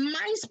it is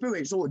my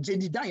spirit. So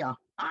Jedediah,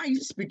 I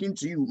speaking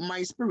to you,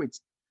 my spirit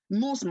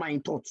knows my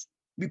thoughts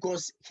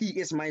because he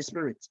is my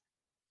spirit.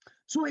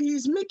 So he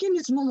is making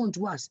it known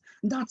unto us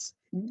that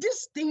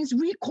these things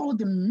we call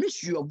the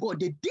mystery of God,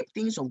 the deep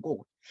things of God,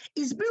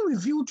 is being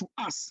revealed to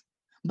us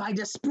by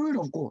the Spirit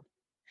of God.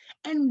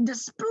 And the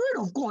Spirit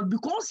of God,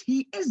 because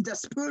he is the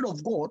Spirit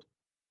of God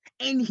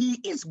and he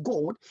is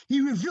God, he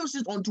reveals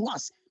it unto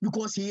us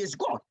because he is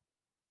God.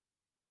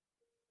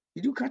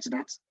 Did you catch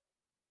that?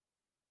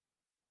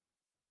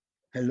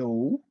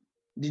 Hello?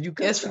 Did you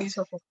catch Yes, that? please,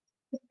 Papa.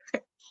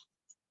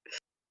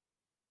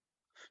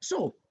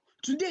 So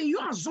today,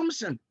 your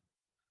assumption,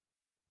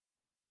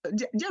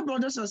 dear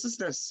brothers and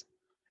sisters,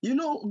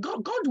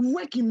 God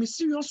works in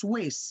mysterious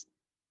ways.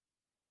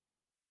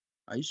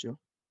 Are you sure?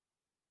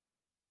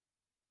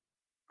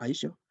 Are you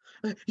sure?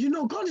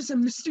 God is a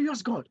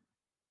mysterious God.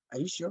 Are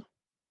you sure?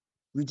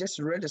 We just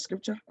read the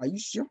scripture. Are you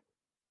sure?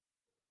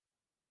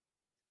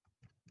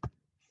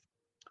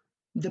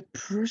 The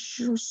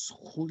precious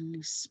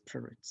Holy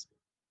Spirit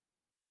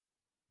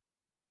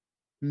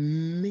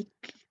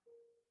make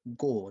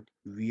God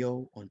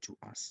real unto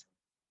us.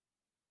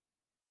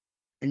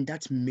 And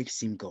that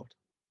makes him God.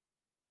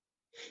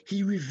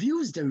 He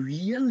reveals the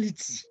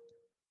reality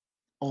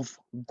of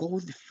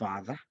God the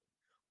Father,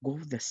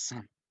 God the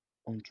Son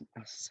unto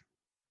us.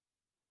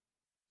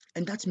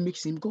 And that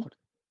makes him God.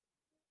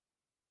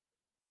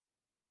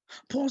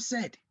 Paul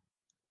said,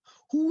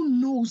 who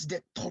knows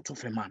the thought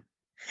of a man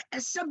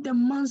except the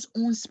man's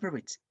own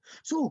spirit.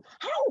 So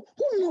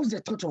who knows the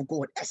thought of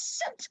God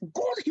except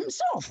God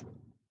himself?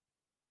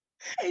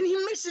 And he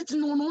makes it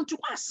known unto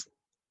us.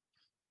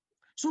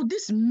 So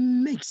this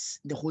makes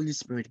the Holy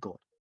Spirit God.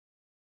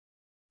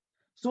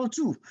 So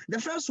two, the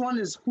first one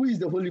is, who is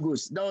the Holy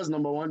Ghost? That was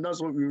number one.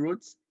 That's what we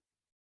wrote.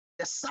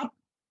 The sub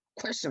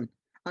question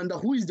under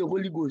who is the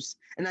Holy Ghost?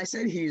 And I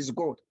said he is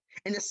God.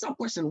 And the sub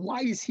question,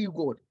 why is he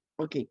God?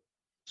 Okay.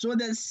 So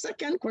the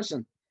second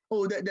question,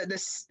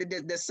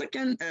 the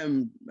second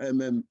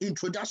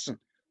introduction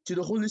to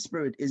the Holy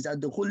Spirit is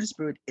that the Holy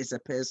Spirit is a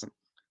person.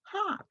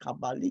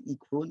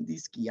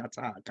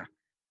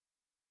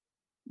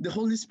 The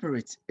Holy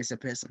Spirit is a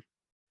person.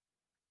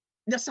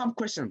 The sub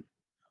question,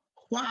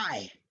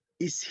 why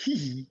is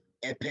he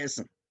a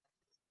person?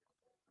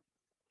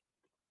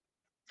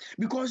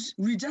 Because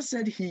we just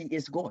said he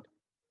is God.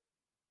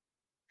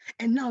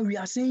 And now we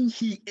are saying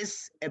he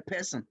is a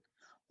person.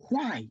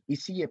 Why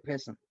is he a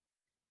person?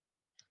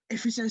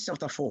 Ephesians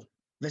chapter 4,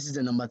 verses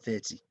the number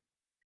 30.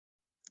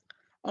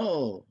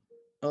 Oh,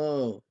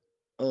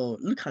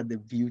 look at the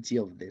beauty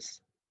of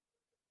this.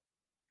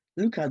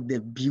 Look at the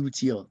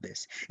beauty of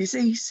this. It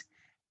says,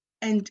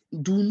 and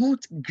do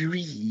not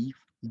grieve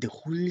the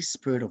Holy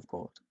Spirit of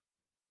God,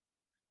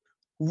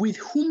 with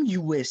whom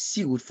you were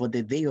sealed for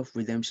the day of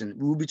redemption.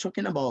 We will be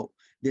talking about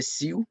the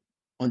seal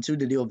until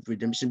the day of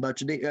redemption. But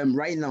today,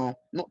 right now,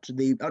 not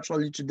today,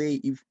 actually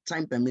today, if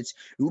time permits,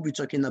 we will be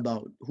talking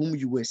about whom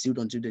you were sealed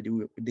until the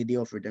day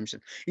of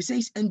redemption. It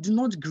says, and do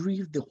not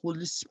grieve the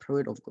Holy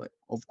Spirit of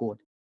God.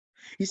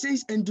 He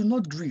says, and do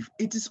not grieve.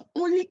 It is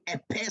only a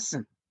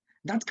person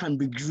that can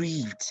be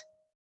grieved.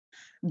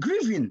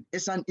 Grieving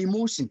is an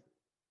emotion.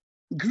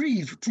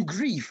 To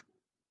grieve.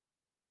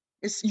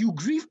 It's you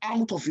grieve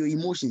out of your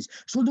emotions.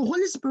 So the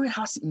Holy Spirit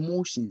has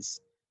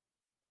emotions.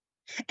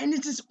 And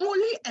it is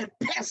only a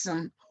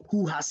person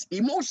who has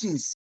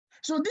emotions.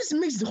 So this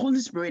makes the Holy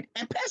Spirit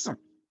a person.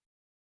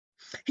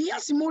 He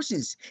has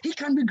emotions. He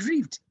can be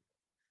grieved.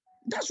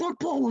 That's what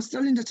Paul was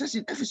telling the church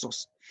in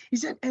Ephesus. He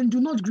said, and do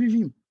not grieve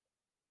him.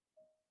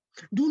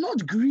 Do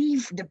not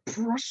grieve the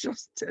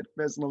precious third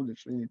person of the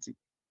Trinity.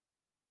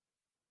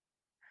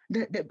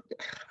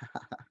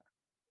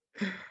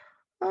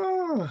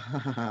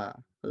 Oh,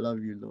 love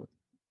you, Lord.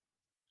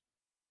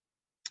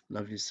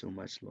 Love you so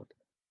much, Lord.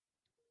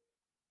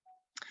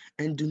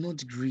 And do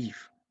not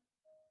grieve.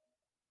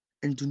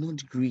 And do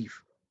not grieve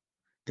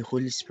the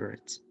Holy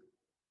Spirit.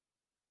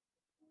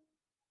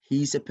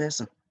 He is a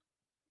person.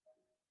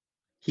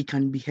 He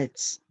can be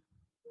hurt.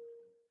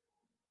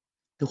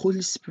 The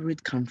Holy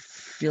Spirit can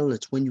feel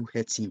it when you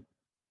hurt him.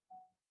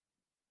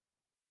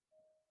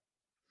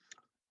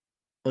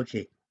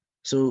 Okay.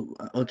 So,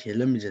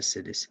 let me just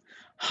say this.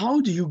 How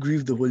do you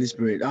grieve the Holy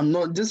Spirit?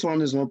 This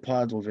one is not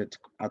part of it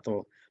at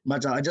all,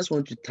 but I just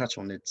want to touch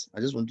on it.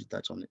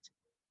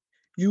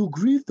 You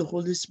grieve the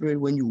Holy Spirit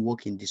when you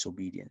walk in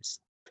disobedience.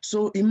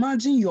 So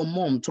imagine your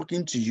mom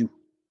talking to you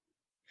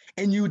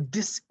and you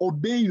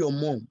disobey your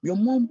mom. Your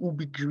mom will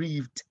be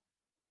grieved.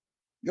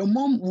 Your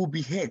mom will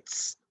be hurt.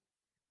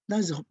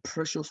 That's the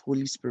precious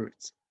Holy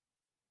Spirit.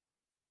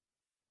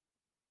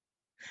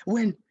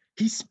 When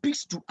he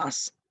speaks to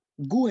us,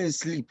 go and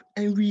sleep,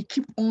 and we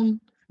keep on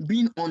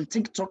being on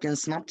TikTok and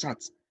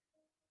Snapchat,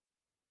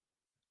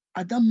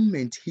 at that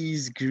moment, he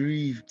is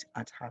grieved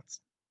at heart.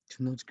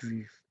 Do not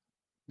grieve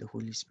the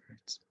Holy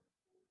Spirit.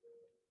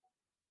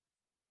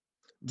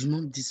 Do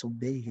not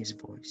disobey his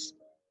voice.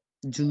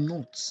 Do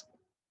not.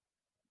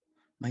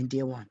 My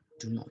dear one,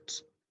 do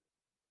not.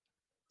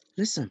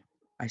 Listen,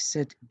 I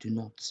said do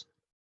not.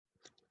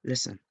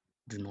 Listen,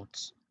 do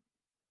not.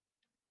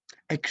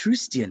 A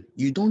Christian,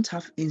 you don't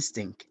have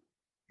instinct.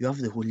 You have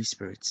the Holy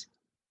Spirit.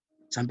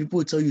 Some people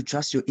will tell you,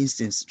 trust your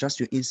instincts, trust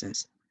your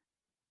instincts.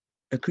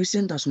 A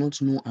Christian does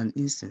not know an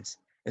instinct.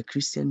 A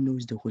Christian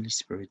knows the Holy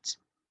Spirit.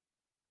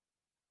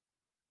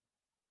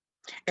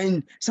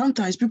 And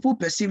sometimes people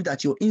perceive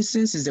that your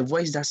instincts is the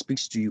voice that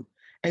speaks to you.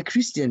 A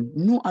Christian,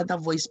 no other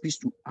voice speaks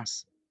to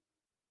us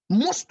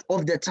most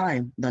of the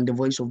time than the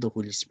voice of the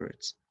Holy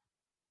Spirit.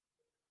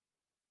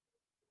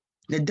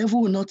 The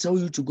devil will not tell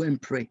you to go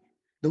and pray.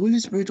 The Holy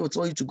Spirit will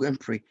tell you to go and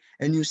pray.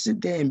 And you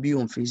sit there and be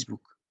on Facebook.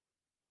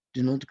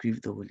 Do not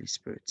grieve the Holy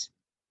Spirit.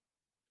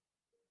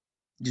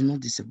 Do not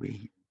disobey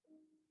him.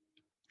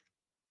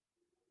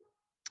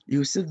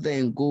 You sit there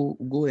and go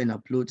and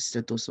upload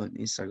status on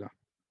Instagram.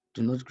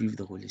 Do not grieve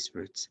the Holy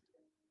Spirit.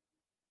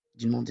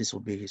 Do not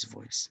disobey his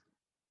voice.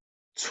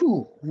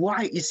 2,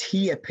 why is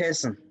he a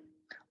person?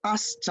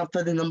 Acts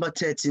chapter the number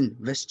 13,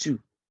 verse 2.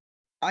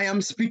 I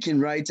am speaking,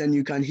 right? And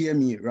you can hear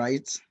me,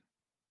 right?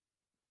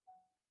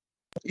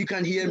 You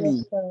can hear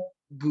me. Sir.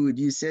 Good.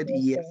 You said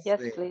yes. Yes,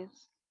 Sir.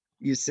 please.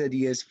 You said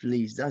yes,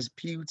 please. That's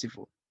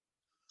beautiful.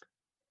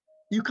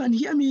 You can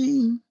hear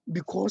me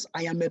because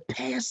I am a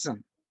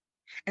person.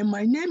 And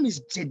my name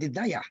is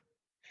Jedediah.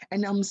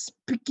 And I'm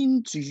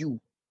speaking to you.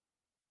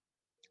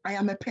 I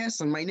am a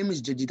person. My name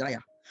is Jedediah.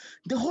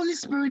 The Holy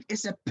Spirit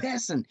is a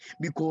person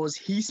because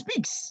he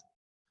speaks.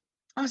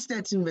 Acts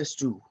 13 verse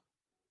 2.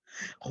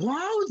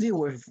 While they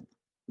were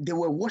they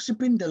were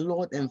worshiping the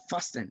Lord and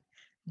fasting,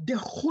 the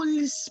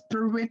Holy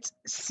Spirit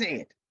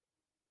said.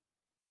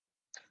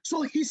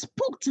 So he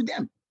spoke to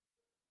them.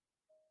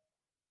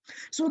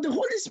 So the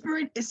Holy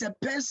Spirit is a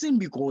person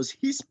because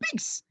he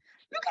speaks.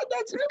 Look at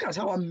that. Look at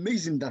how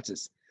amazing that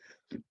is.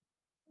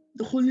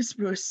 The Holy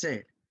Spirit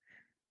said,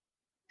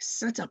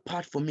 set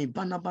apart for me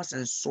Barnabas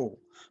and Saul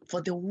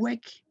for the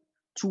work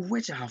to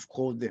which I have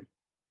called them.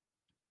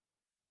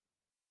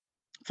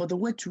 For the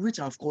work to which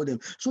I have called them.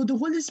 So the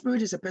Holy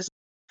Spirit is a person.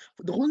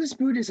 The Holy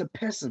Spirit is a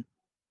person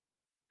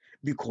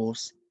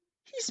because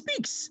he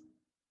speaks.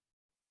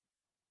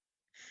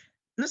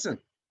 Listen.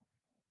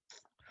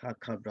 The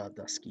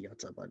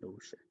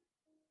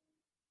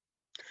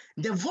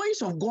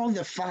voice of God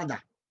the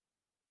Father,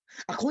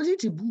 according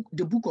to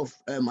the book of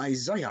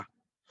Isaiah,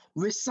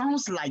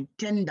 resounds like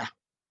thunder.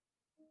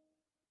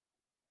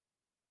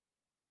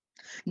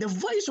 The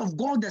voice of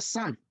God the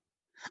Son,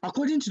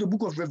 according to the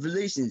book of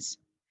Revelations,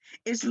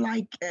 is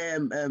like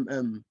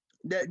the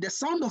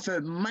sound of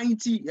a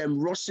mighty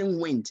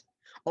rushing wind,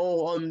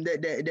 or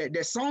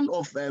the sound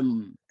of a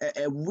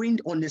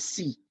wind on the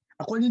sea,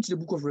 according to the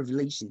book of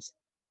Revelations.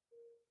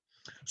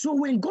 So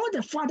when God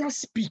the Father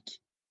speaks,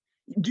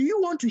 do you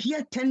want to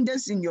hear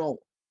thunders in your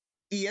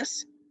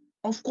ears?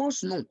 Of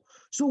course, no.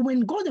 So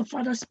when God the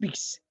Father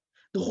speaks,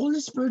 the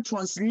Holy Spirit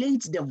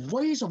translates the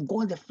voice of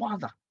God the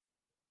Father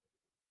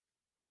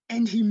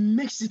and he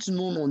makes it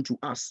known unto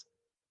us.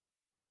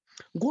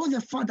 God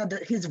the Father,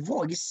 his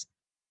voice,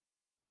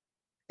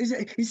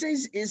 he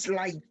says, is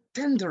like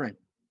thundering.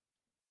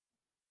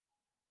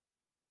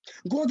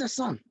 God the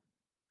Son,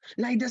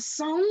 like the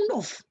sound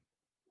of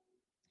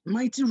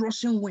mighty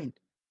rushing wind.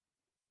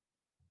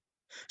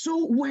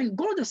 So when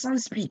God the Son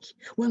speaks,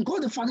 when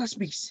God the Father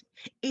speaks,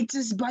 it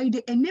is by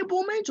the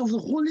enablement of the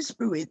Holy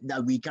Spirit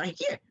that we can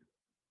hear.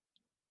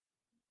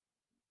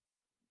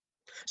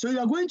 So you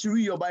are going to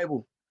read your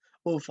Bible.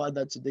 Oh,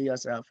 Father, today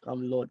as I have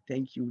come, Lord,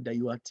 thank you that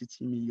you are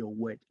teaching me your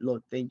word.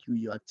 Lord, thank you,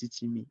 you are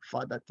teaching me.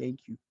 Father, thank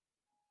you.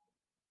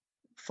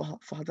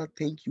 Father,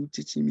 thank you,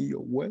 teaching me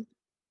your word.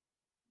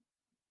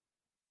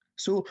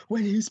 So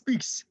when he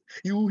speaks,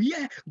 you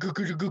hear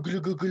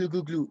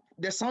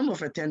the sound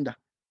of a thunder.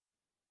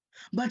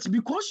 But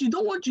because you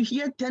don't want to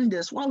hear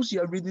thunders whilst you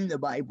are reading the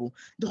Bible,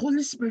 the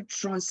Holy Spirit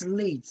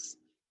translates.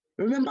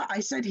 Remember, I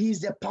said he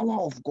is the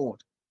power of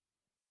God.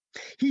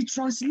 He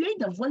translates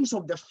the voice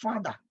of the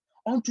Father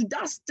onto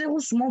that still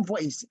small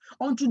voice,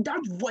 onto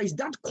that voice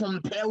that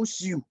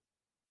compels you.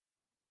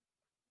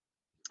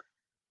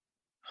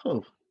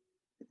 Oh,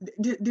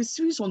 the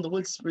series on the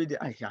Holy Spirit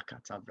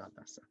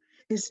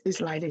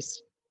is like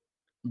this,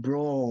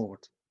 broad.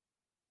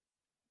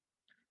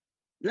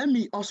 Let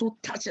me also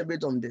touch a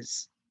bit on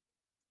this.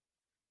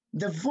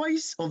 The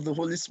voice of the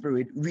Holy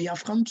Spirit, we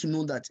have come to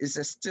know that it's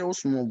a still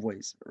small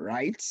voice,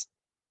 right?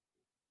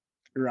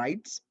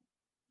 Right?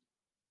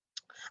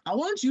 I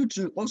want you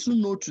to also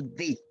know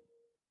today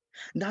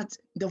that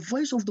the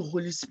voice of the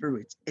Holy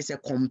Spirit is a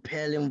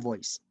compelling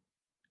voice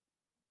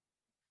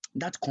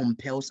that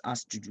compels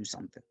us to do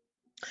something.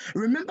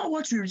 Remember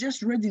what we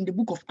just read in the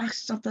book of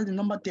Acts chapter the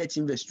number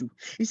 13 verse 2.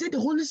 He said the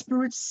Holy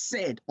Spirit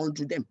said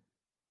unto them,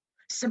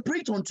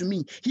 separate unto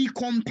me. He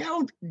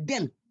compelled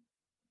them.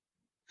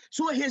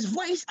 So his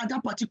voice at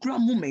that particular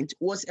moment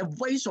was a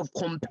voice of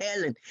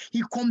compelling.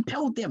 He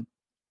compelled them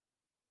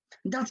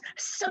that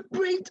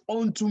separate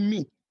unto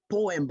me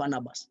Paul and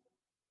Barnabas.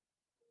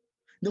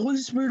 The Holy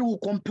Spirit will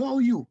compel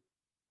you.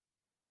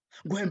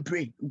 Go and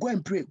pray, go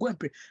and pray, go and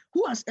pray.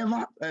 Who has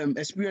ever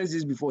experienced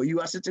this before? You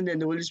are sitting there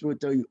and the Holy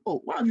Spirit will tell you,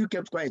 oh, why have you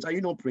kept quiet? Are you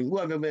not praying? Who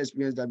have ever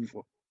experienced that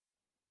before?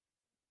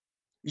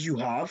 You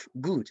have?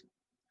 Good.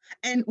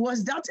 And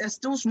was that a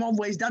still small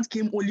voice that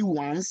came only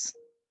once?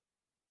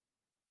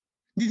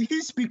 Did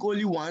he speak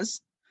only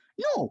once?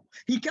 No,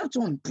 he kept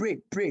on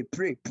pray,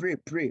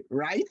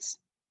 right?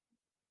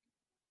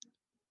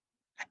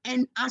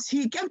 And as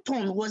he kept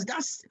on,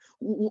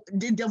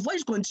 did the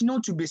voice continue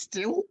to be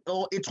still,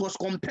 or it was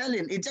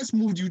compelling? It just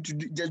moved you to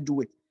just do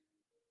it.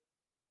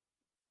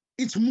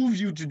 It moved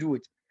you to do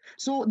it.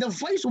 So the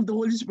voice of the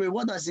Holy Spirit,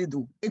 what does it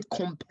do? It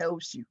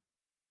compels you.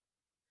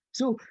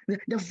 So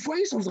the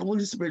voice of the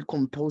Holy Spirit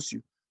compels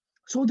you.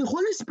 So the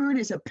Holy Spirit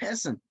is a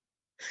person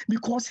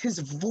because his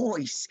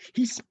voice,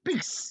 he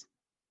speaks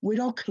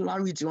without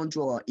clarity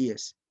onto our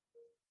ears.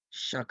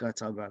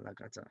 Shakata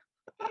balakata.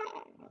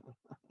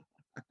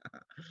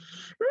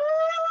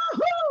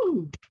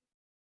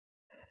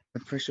 The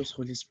precious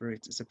Holy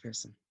Spirit is a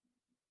person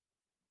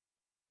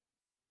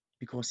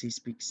because he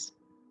speaks.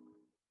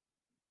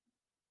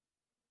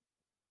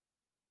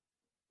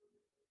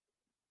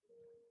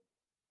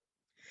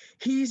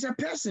 He is a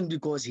person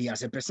because he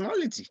has a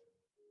personality.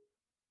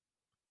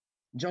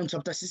 John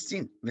chapter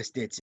 16, verse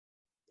 30.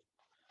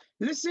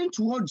 Listen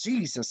to what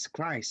Jesus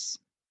Christ,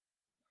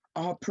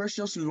 our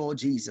precious Lord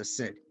Jesus,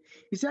 said.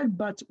 He said,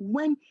 but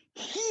when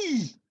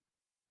he,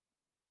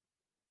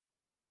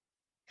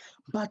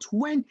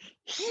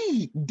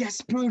 the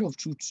Spirit of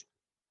truth.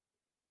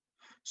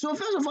 So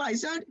first of all, I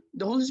said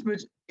the Holy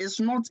Spirit is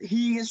not,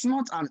 he is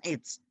not an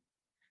it.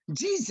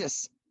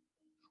 Jesus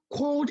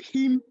called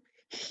him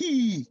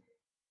he.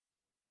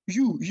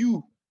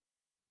 You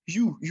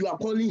are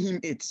calling him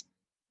it.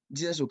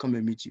 Jesus will come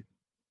and meet you.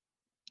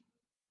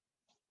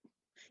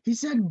 He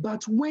said,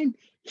 but when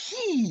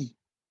he,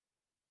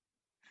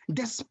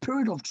 the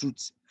Spirit of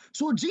truth.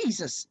 So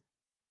Jesus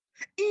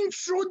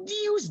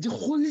introduced the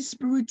Holy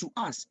Spirit to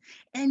us,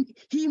 and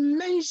he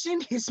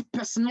mentioned his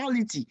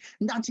personality,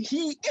 that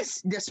he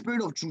is the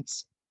Spirit of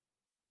truth.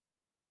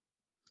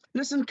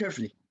 Listen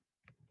carefully.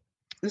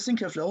 Listen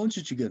carefully. I want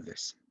you to get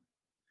this.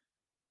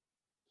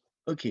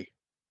 Okay.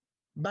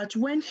 But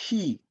when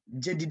he,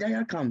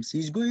 Jedediah, comes,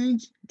 he's going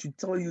to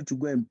tell you to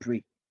go and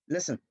pray.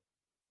 Listen.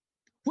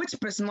 Which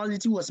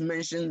personality was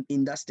mentioned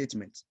in that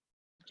statement?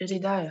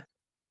 Jedediah.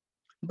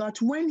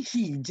 But when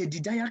he,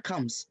 Jedediah,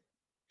 comes,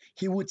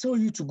 he will tell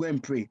you to go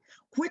and pray.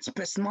 Which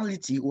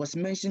personality was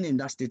mentioned in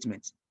that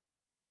statement?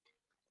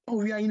 Oh,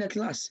 we are in a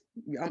class.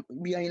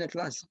 We are in a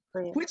class.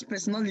 Prayer. Which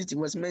personality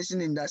was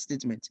mentioned in that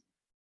statement?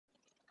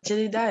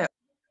 Jedediah.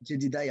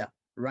 Jedediah,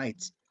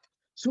 right.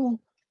 So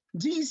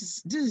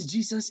this is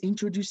Jesus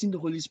introducing the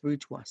Holy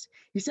Spirit to us.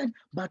 He said,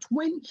 but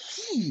when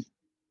he,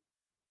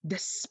 the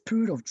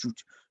Spirit of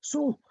truth.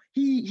 So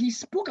he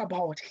spoke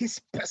about his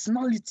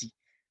personality.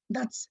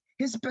 That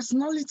his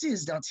personality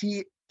is that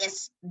he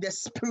is the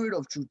Spirit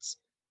of truth.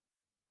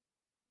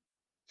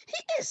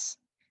 He is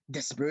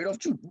the Spirit of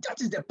truth.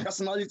 That is the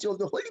personality of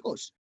the Holy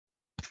Ghost.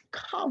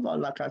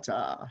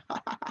 Kavalakata.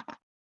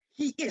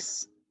 He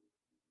is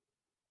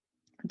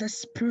the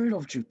Spirit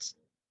of truth.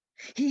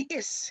 He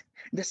is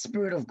the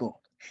Spirit of God.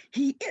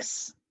 He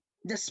is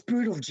the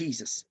Spirit of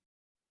Jesus.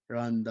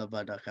 That's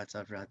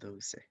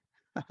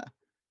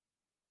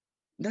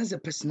the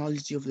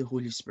personality of the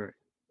Holy Spirit.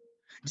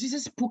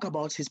 Jesus spoke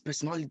about his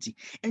personality,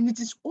 and it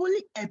is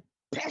only a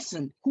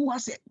person who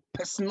has a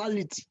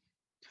personality.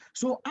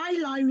 So I,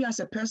 Larry, as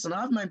a person,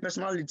 I have my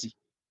personality.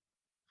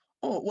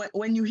 Oh,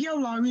 when you hear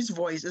Larry's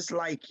voice, it's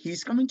like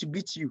he's coming to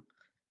beat you.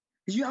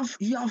 You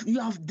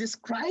have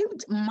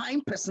described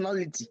my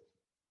personality.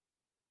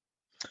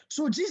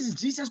 So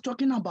Jesus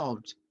talking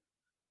about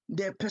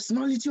the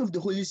personality of the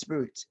Holy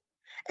Spirit.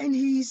 And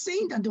he is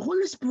saying that the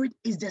Holy Spirit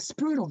is the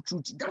Spirit of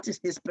truth. That is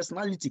his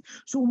personality.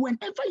 So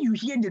whenever you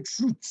hear the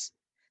truth,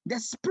 the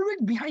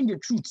spirit behind the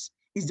truth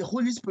is the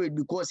Holy Spirit,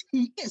 because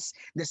he is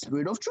the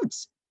Spirit of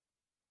truth.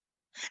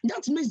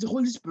 That makes the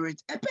Holy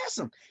Spirit a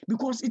person,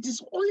 because it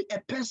is only a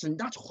person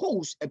that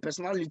holds a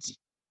personality.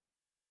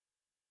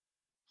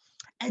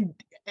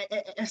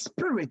 A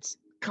spirit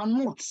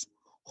cannot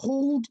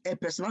hold a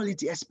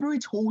personality. A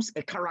spirit holds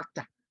a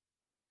character.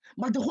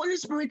 But the Holy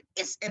Spirit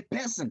is a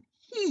person.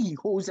 He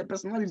holds a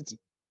personality.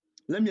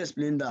 Let me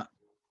explain that.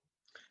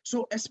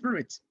 So a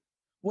spirit,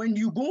 when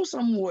you go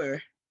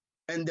somewhere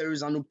and there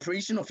is an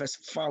operation of a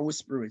foul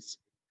spirit,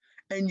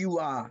 and you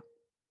are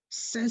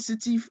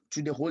sensitive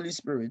to the Holy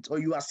Spirit, or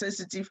you are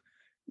sensitive,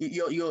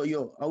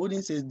 your I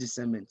wouldn't say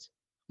discernment,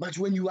 but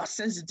when you are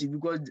sensitive,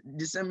 because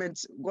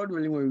discernment, God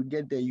willing, when we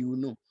get there, you will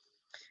know.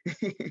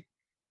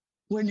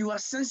 When you are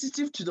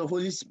sensitive to the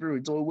Holy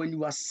Spirit, or when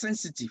you are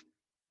sensitive,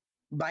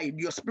 by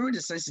your spirit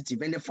is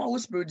sensitive and the foul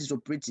spirit is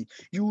operating,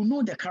 you will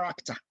know the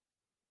character,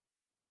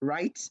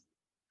 right?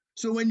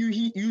 So when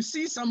you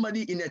see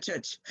somebody in a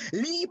church,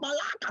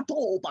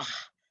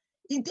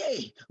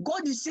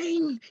 God is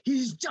saying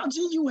he's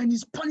judging you and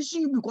he's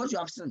punishing you because you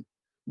have sinned.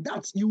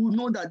 That you will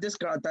know that this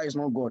character is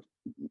not God.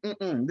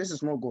 This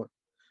is not God.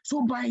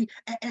 So by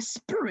a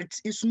spirit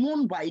is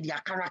known by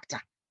their character.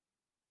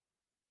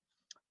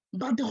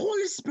 But the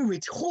Holy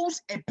Spirit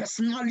holds a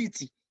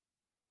personality.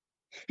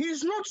 He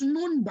is not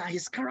known by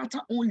his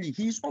character only.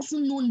 He is also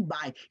known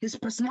by his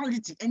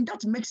personality, and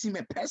that makes him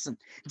a person.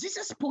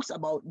 Jesus spoke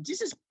about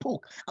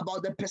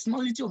the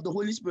personality of the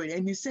Holy Spirit,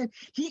 and he said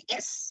he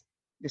is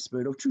the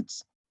Spirit of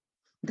truth.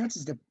 That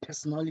is the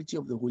personality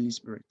of the Holy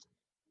Spirit.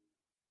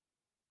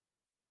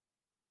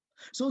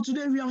 So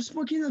today we have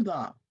spoken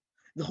about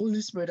the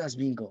Holy Spirit as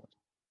being God.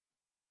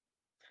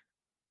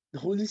 The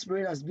Holy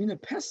Spirit has been a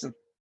person.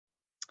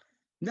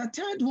 The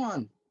third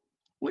one,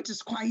 which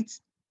is quite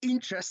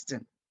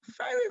interesting,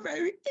 very,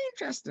 very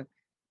interesting.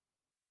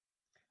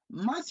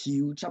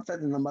 Matthew chapter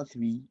number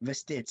 3,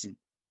 verse 13.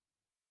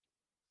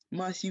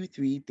 Matthew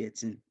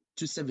 3:13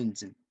 to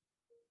 17.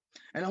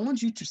 And I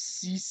want you to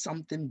see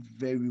something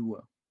very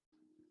well.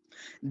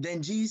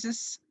 Then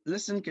Jesus,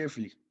 listen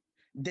carefully.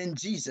 Then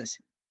Jesus,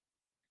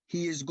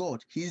 he is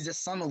God. He is the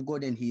Son of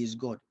God and he is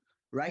God.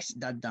 Write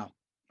that down.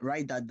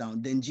 Write that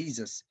down. Then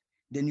Jesus,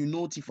 then you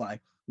notify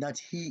that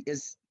he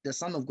is the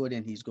Son of God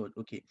and he is God.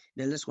 Okay,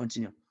 then let's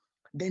continue.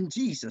 Then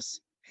Jesus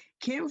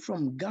came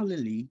from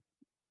Galilee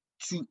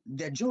to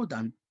the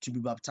Jordan to be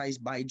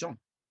baptized by John.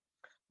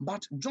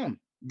 But John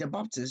the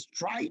Baptist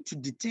tried to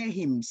deter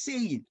him,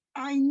 saying,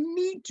 I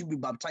need to be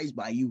baptized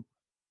by you.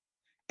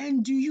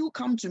 And do you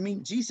come to me?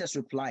 Jesus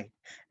replied,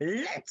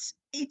 let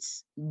it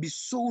be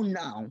so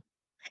now.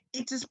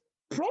 It is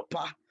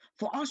proper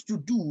for us to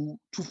do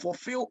to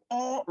fulfill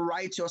all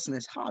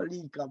righteousness.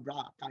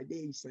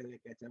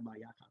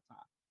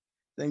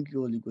 Thank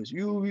you, Holy Ghost.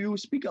 We will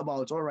speak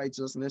about all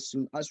righteousness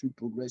soon as we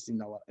progress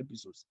in our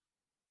episodes.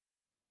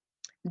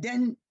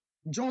 Then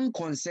John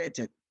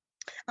consented.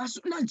 As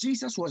soon as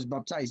Jesus was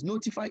baptized,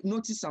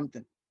 notice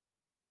something.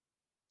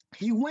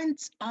 He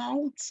went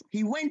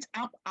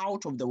up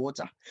out of the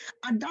water.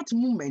 At that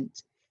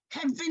moment,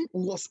 heaven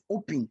was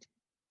opened,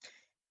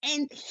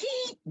 and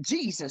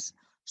Jesus,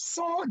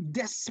 saw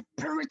the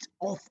Spirit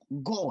of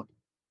God.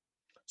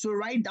 So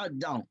write that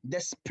down,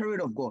 the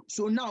Spirit of God.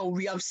 So now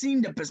we have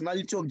seen the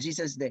personality of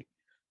Jesus there.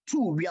 2,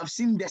 we have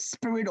seen the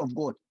Spirit of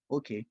God.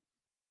 Okay.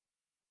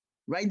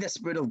 Write the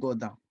Spirit of God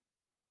down.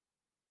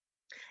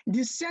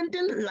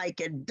 Descending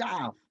like a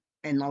dove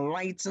and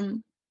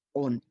alighting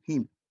on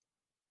him.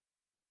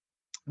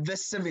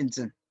 Verse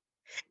 17.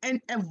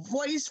 And a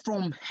voice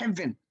from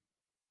heaven.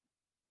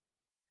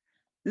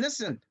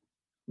 Listen,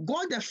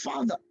 God the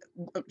Father,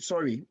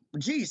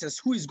 Jesus,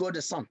 who is God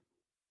the Son,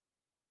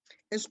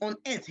 is on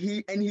earth.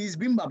 He's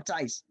been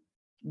baptized.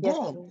 Yes,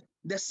 God please.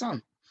 the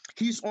Son,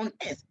 he's on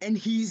earth and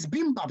he's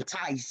been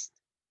baptized.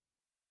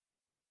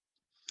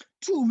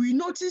 2, we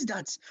notice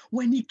that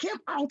when he came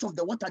out of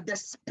the water, the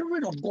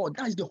Spirit of God,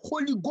 that is the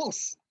Holy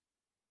Ghost,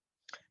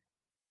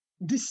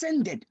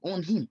 descended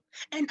on him.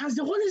 And as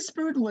the Holy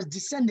Spirit was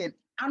descending,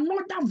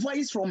 another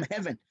voice from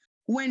heaven,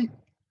 when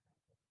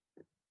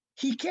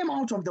he came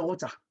out of the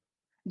water,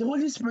 the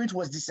Holy Spirit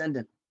was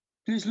descending.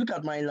 Please look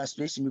at my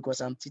illustration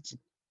because I'm teaching.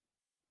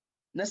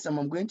 Next time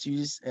I'm going to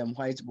use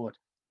whiteboard.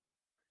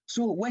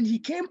 So when he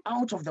came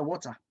out of the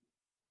water,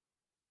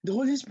 the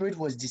Holy Spirit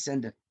was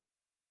descending.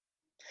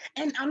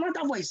 And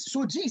another voice,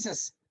 so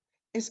Jesus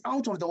is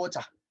out of the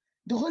water.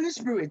 The Holy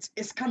Spirit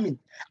is coming.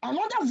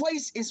 Another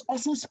voice is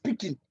also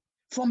speaking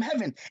from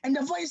heaven. And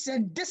the voice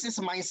said, "This is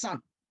my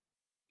son."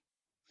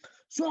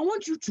 So I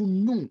want you to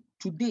know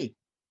today,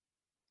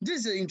 this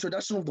is the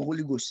introduction of the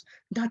Holy Ghost,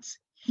 that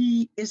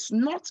he is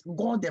not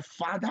God the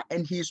Father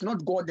and he is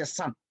not God the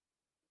Son.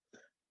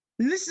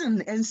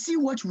 Listen and see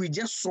what we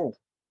just saw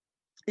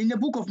in the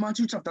book of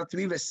Matthew chapter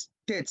 3 verse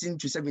 13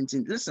 to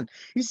 17. Listen,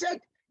 he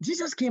said,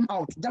 Jesus came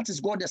out, that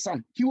is God the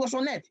Son. He was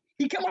on earth,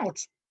 he came out.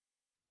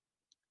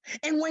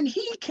 And when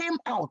he came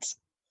out,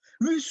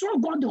 we saw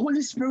God the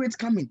Holy Spirit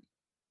coming.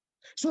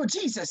 So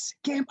Jesus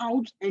came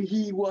out and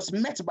he was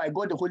met by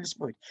God the Holy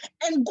Spirit.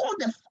 And God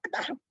the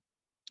Father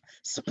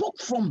spoke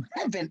from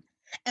heaven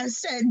and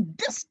said,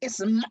 "This is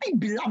my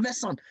beloved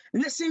Son.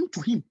 Listen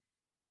to him."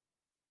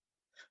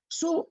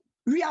 So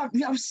we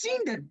have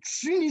seen the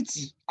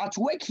Trinity at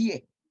work here.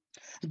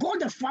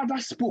 God the Father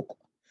spoke.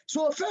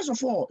 So first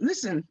of all,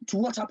 listen to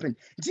what happened.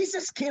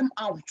 Jesus came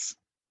out.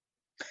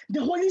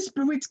 The Holy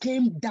Spirit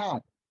came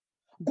down.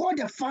 God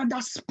the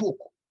Father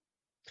spoke.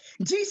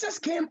 Jesus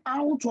came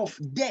out of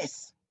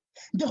death.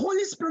 The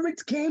Holy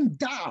Spirit came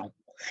down.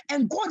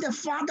 And God the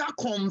Father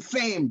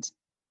confirmed.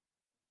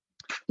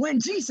 When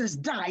Jesus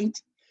died,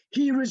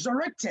 he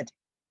resurrected.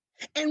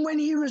 And when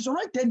he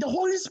resurrected, the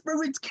Holy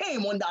Spirit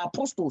came on the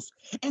apostles.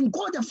 And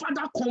God the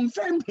Father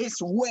confirmed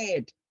his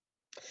word.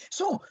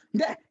 So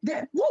the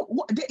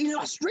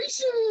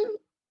illustration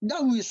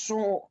that we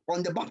saw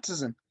on the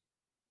baptism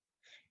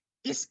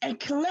is a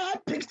clear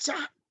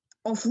picture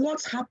of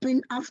what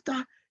happened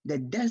after the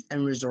death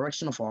and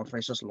resurrection of our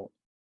precious Lord.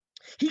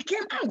 He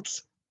came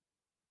out.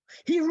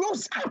 He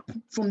rose up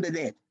from the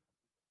dead.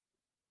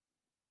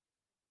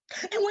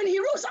 And when he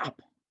rose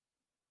up,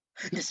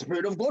 the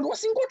Spirit of God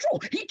was in control.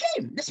 He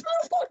came. The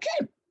Spirit of God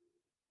came.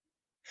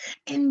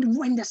 And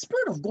when the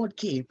Spirit of God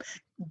came,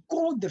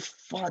 God the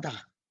Father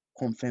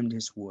confirmed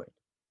his word.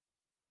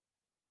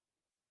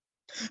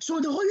 So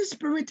the Holy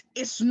Spirit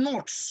is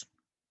not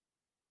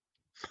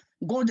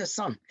God the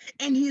Son,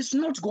 and he is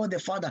not God the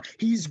Father.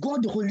 He is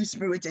God the Holy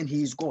Spirit, and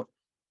he is God.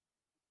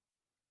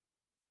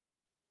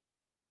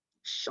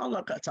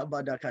 Shalakata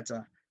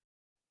badakata.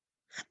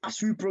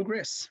 As we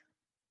progress,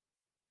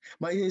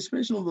 by the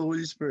inspiration of the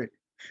Holy Spirit,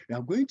 we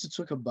are going to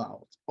talk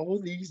about all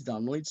these, the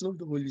anointing of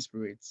the Holy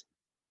Spirit.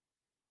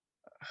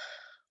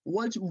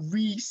 What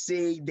we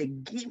say, the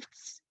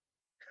gifts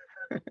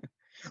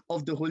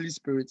of the Holy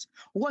Spirit,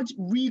 what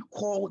we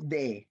call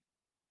the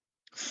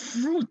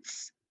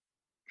fruits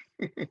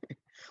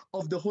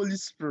of the Holy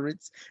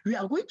Spirit. We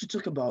are going to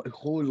talk about a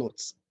whole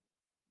lot.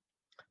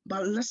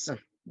 But listen,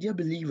 dear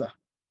believer,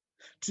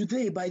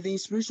 today, by the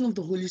inspiration of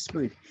the Holy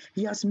Spirit,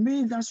 he has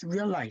made us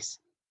realize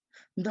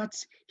that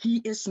he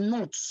is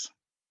not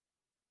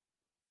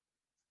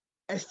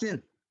a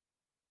thing.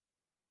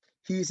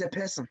 He is a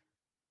person.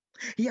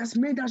 He has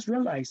made us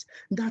realize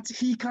that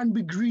he can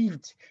be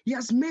grieved. He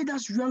has made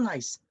us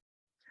realize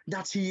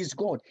that he is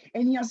God.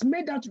 And he has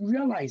made us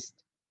realize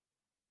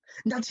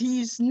that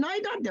he is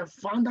neither the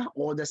Father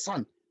or the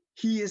Son.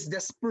 He is the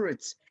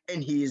Spirit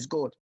and he is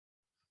God.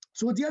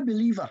 So, dear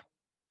believer,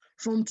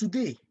 from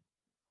today,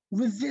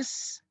 with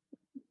this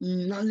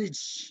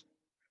knowledge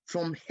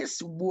from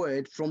his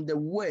word, from the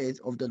word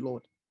of the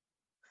Lord,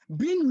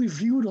 being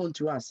revealed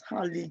unto us,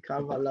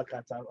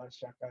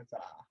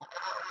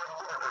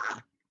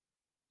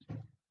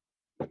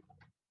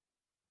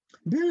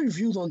 being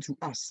revealed unto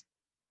us,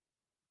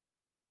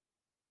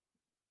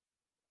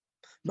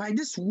 by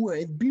this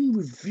word being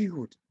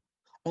revealed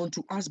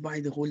unto us by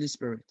the Holy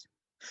Spirit,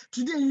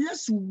 Today,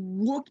 let's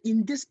walk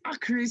in this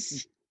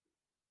accuracy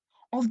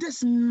of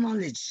this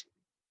knowledge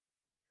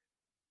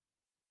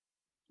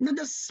that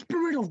the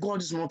Spirit of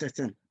God is not a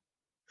thing.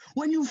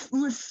 When you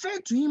refer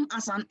to him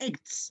as an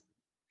act,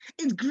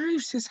 it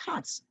grieves his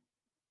heart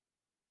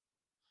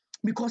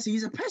because he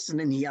is a person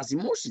and he has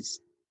emotions.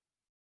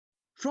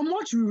 From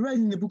what we read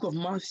in the book of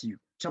Matthew,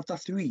 chapter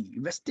 3,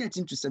 verse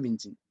 13 to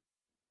 17,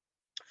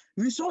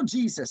 we saw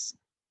Jesus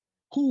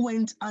who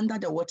went under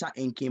the water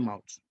and came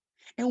out.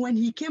 And when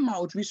he came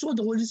out, we saw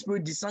the Holy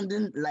Spirit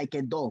descending like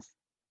a dove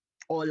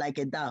or like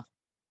a dove.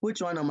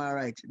 Which one am I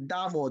right?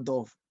 Dove or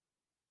dove?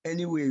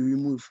 Anyway,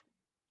 remove.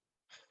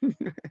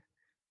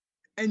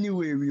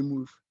 Anyway,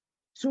 remove.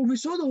 So we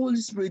saw the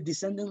Holy Spirit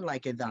descending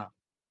like a dove.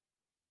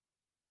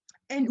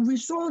 And we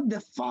saw the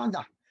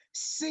Father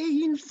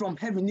saying from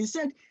heaven, he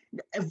said,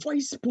 a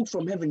voice spoke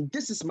from heaven,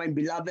 this is my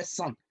beloved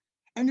Son.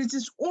 And it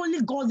is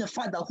only God the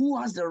Father who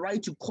has the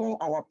right to call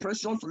our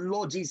precious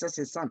Lord Jesus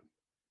his Son.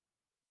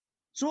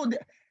 So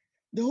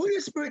the Holy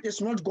Spirit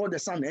is not God the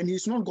Son, and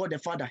he's not God the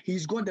Father.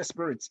 He's God the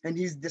Spirit, and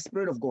he's the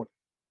Spirit of God.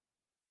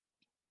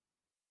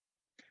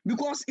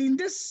 Because in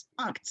this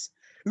act,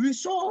 we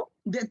saw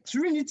the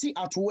Trinity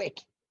at work.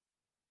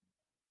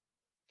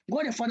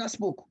 God the Father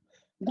spoke.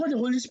 God the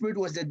Holy Spirit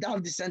was the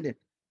dove descended.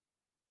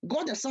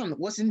 God the Son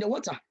was in the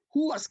water,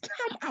 who has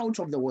come out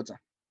of the water.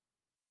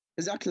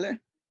 Is that clear?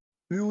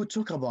 We will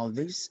talk about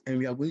this, and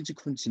we are going to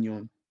continue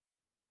on,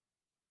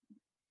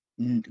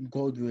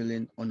 God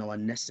willing, on our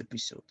next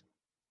episode.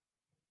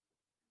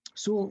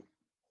 So,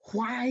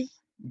 why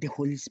the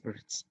Holy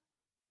Spirit?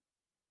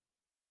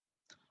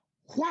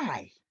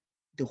 Why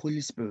the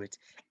Holy Spirit?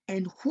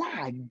 And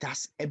why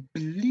does a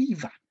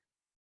believer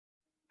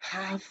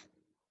have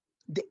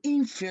the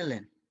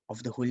infilling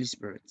of the Holy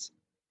Spirit?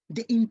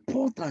 The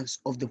importance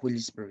of the Holy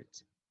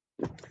Spirit.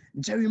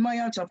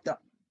 Jeremiah chapter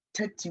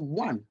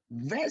 31,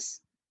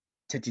 verse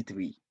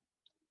 33.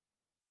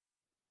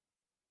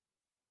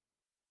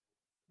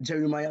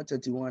 Jeremiah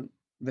 31,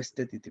 verse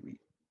 33.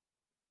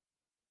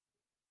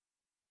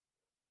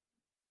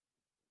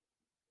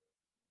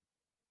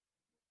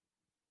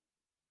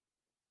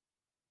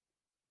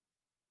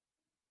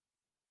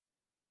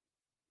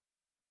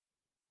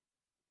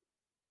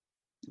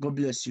 God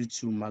bless you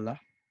too, Mala.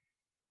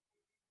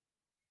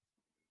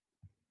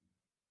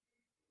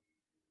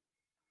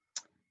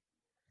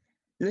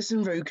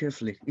 Listen very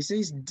carefully. It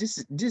says,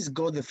 this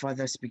God the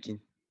Father speaking,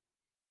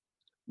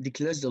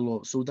 declares the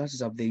Lord. So that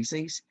is up there. He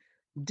says,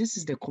 this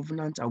is the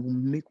covenant I will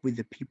make with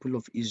the people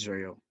of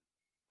Israel.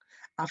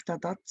 After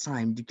that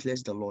time,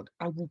 declares the Lord,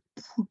 I will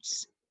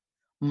put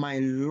my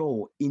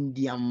law in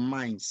their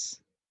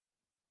minds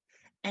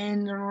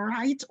and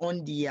write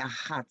on their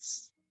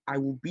hearts. I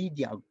will be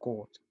their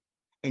God,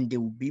 and they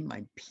will be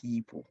my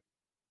people.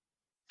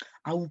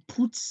 I will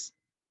put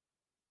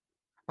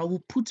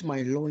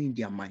my law in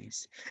their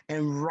minds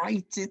and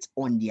write it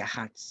on their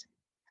hearts.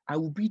 I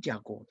will be their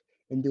God,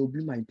 and they will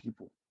be my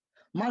people.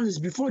 Malice,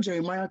 before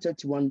Jeremiah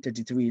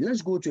 31:33,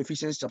 let's go to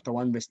Ephesians chapter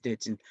 1, verse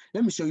 13.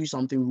 Let me show you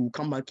something. We will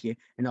come back here,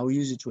 and I will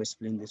use it to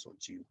explain this one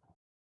to you.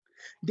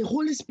 The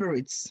Holy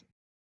Spirit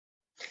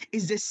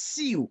is the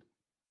seal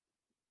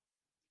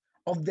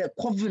of the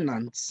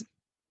covenant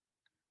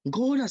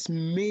God has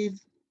made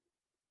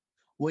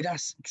with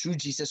us through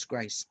Jesus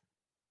Christ.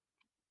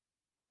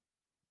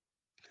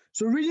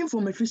 So reading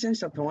from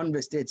Ephesians chapter 1,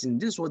 verse 13,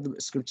 this is what the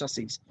scripture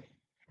says.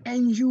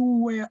 And you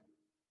were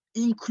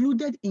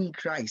included in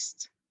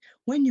Christ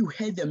when you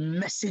heard the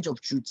message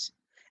of truth,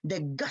 the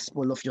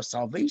gospel of your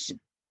salvation.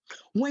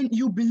 When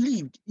you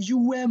believed, you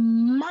were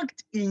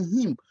marked in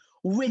him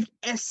with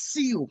a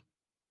seal,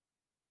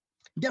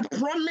 the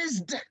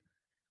promised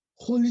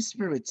Holy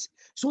Spirit.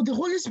 So the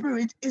Holy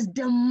Spirit is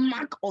the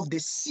mark of the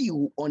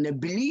seal on a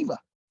believer.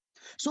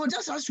 So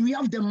just as we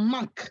have the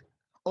mark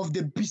of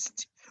the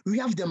beast, we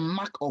have the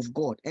mark of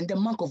God, and the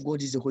mark of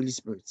God is the Holy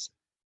Spirit.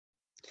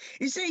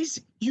 It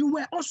says you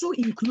were also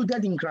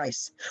included in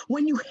Christ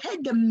when you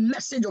heard the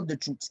message of the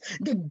truth,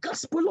 the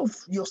gospel of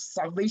your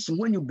salvation.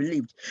 When you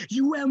believed,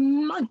 you were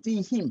marked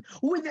in him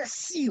with a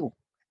seal,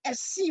 a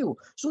seal.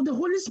 So the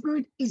Holy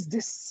Spirit is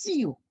the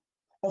seal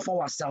of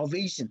our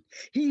salvation.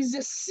 He is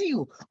the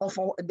seal of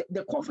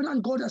the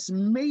covenant God has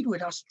made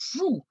with us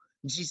through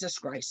Jesus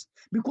Christ,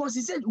 because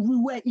he said we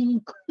were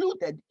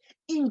included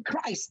in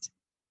Christ,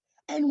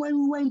 and when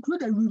we were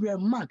included, we were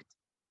marked.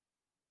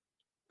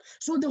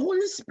 So the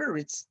Holy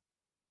Spirit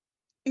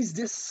is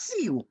the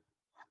seal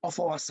of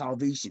our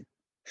salvation.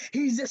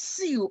 He is the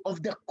seal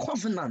of the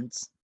covenant.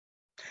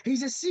 He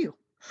is the seal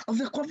of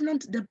the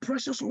covenant, the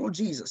precious Lord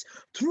Jesus,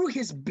 through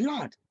his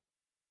blood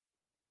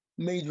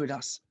made with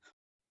us.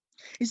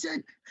 He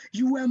said,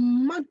 you were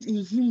marked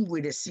in him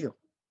with a seal.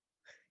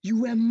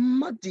 You were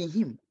marked in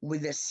him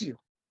with a seal.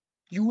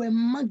 You were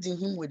marked in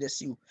him with a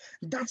seal.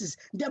 That is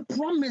the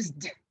promise.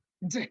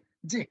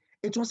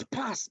 It was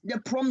past. The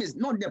promise,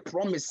 not the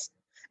promise.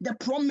 The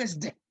promise.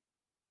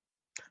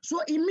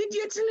 So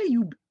immediately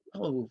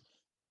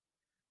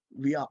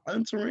we are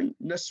entering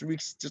next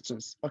week's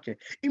teachings. Okay.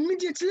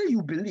 Immediately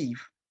you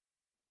believe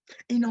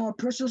in our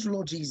precious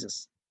Lord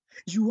Jesus.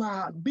 You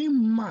are being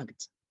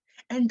marked,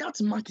 and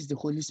that mark is the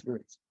Holy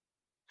Spirit.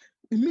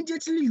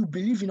 Immediately you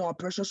believe in our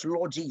precious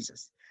Lord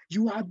Jesus,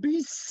 you are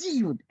being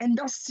sealed, and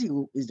that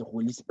seal is the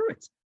Holy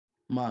Spirit.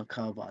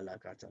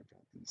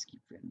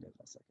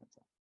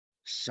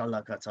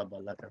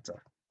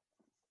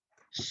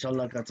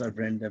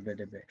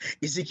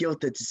 Ezekiel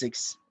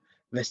 36,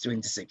 verse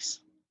 26.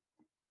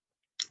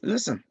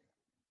 Listen,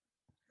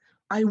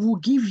 I will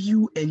give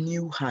you a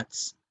new heart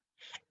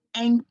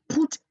and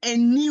put a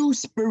new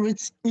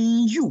spirit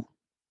in you.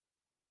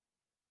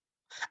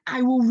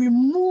 I will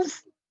remove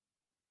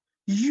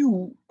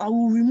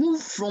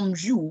from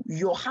you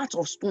your heart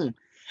of stone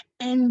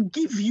and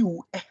give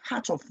you a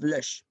heart of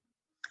flesh.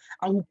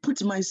 I will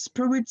put my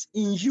spirit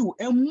in you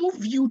and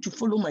move you to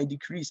follow my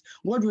decrees.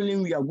 God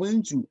willing, we are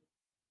going to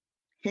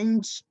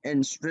hinge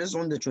and stress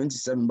on the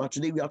 27, but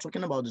today we are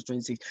talking about the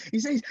 26. He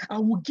says, I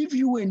will give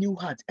you a new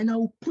heart and I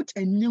will put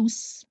a new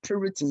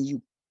spirit in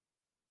you.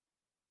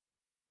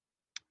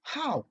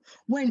 How?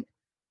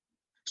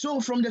 So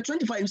from the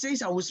 25, it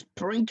says, I will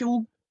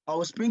sprinkle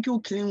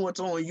clean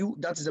water on you,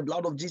 that is the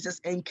blood of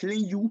Jesus, and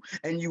clean you,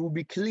 and you will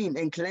be clean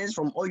and cleansed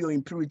from all your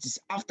impurities.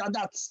 After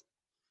that,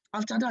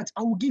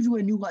 I will give you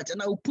a new heart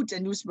and I will put a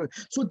new spirit.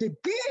 So the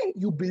day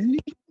you believe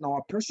in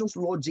our precious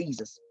Lord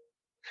Jesus,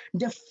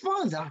 the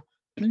Father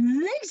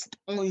placed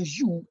on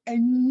you a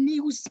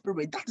new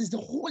spirit. That is the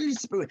Holy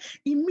Spirit.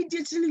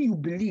 Immediately you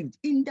believed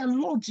in the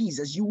Lord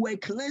Jesus, you were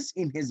cleansed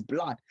in his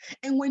blood.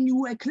 And when you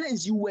were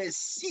cleansed, you were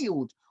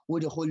sealed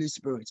with the Holy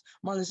Spirit.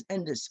 Now let's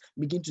end this.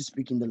 Begin to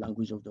speak in the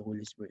language of the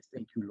Holy Spirit.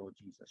 Thank you, Lord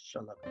Jesus.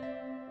 Shalom.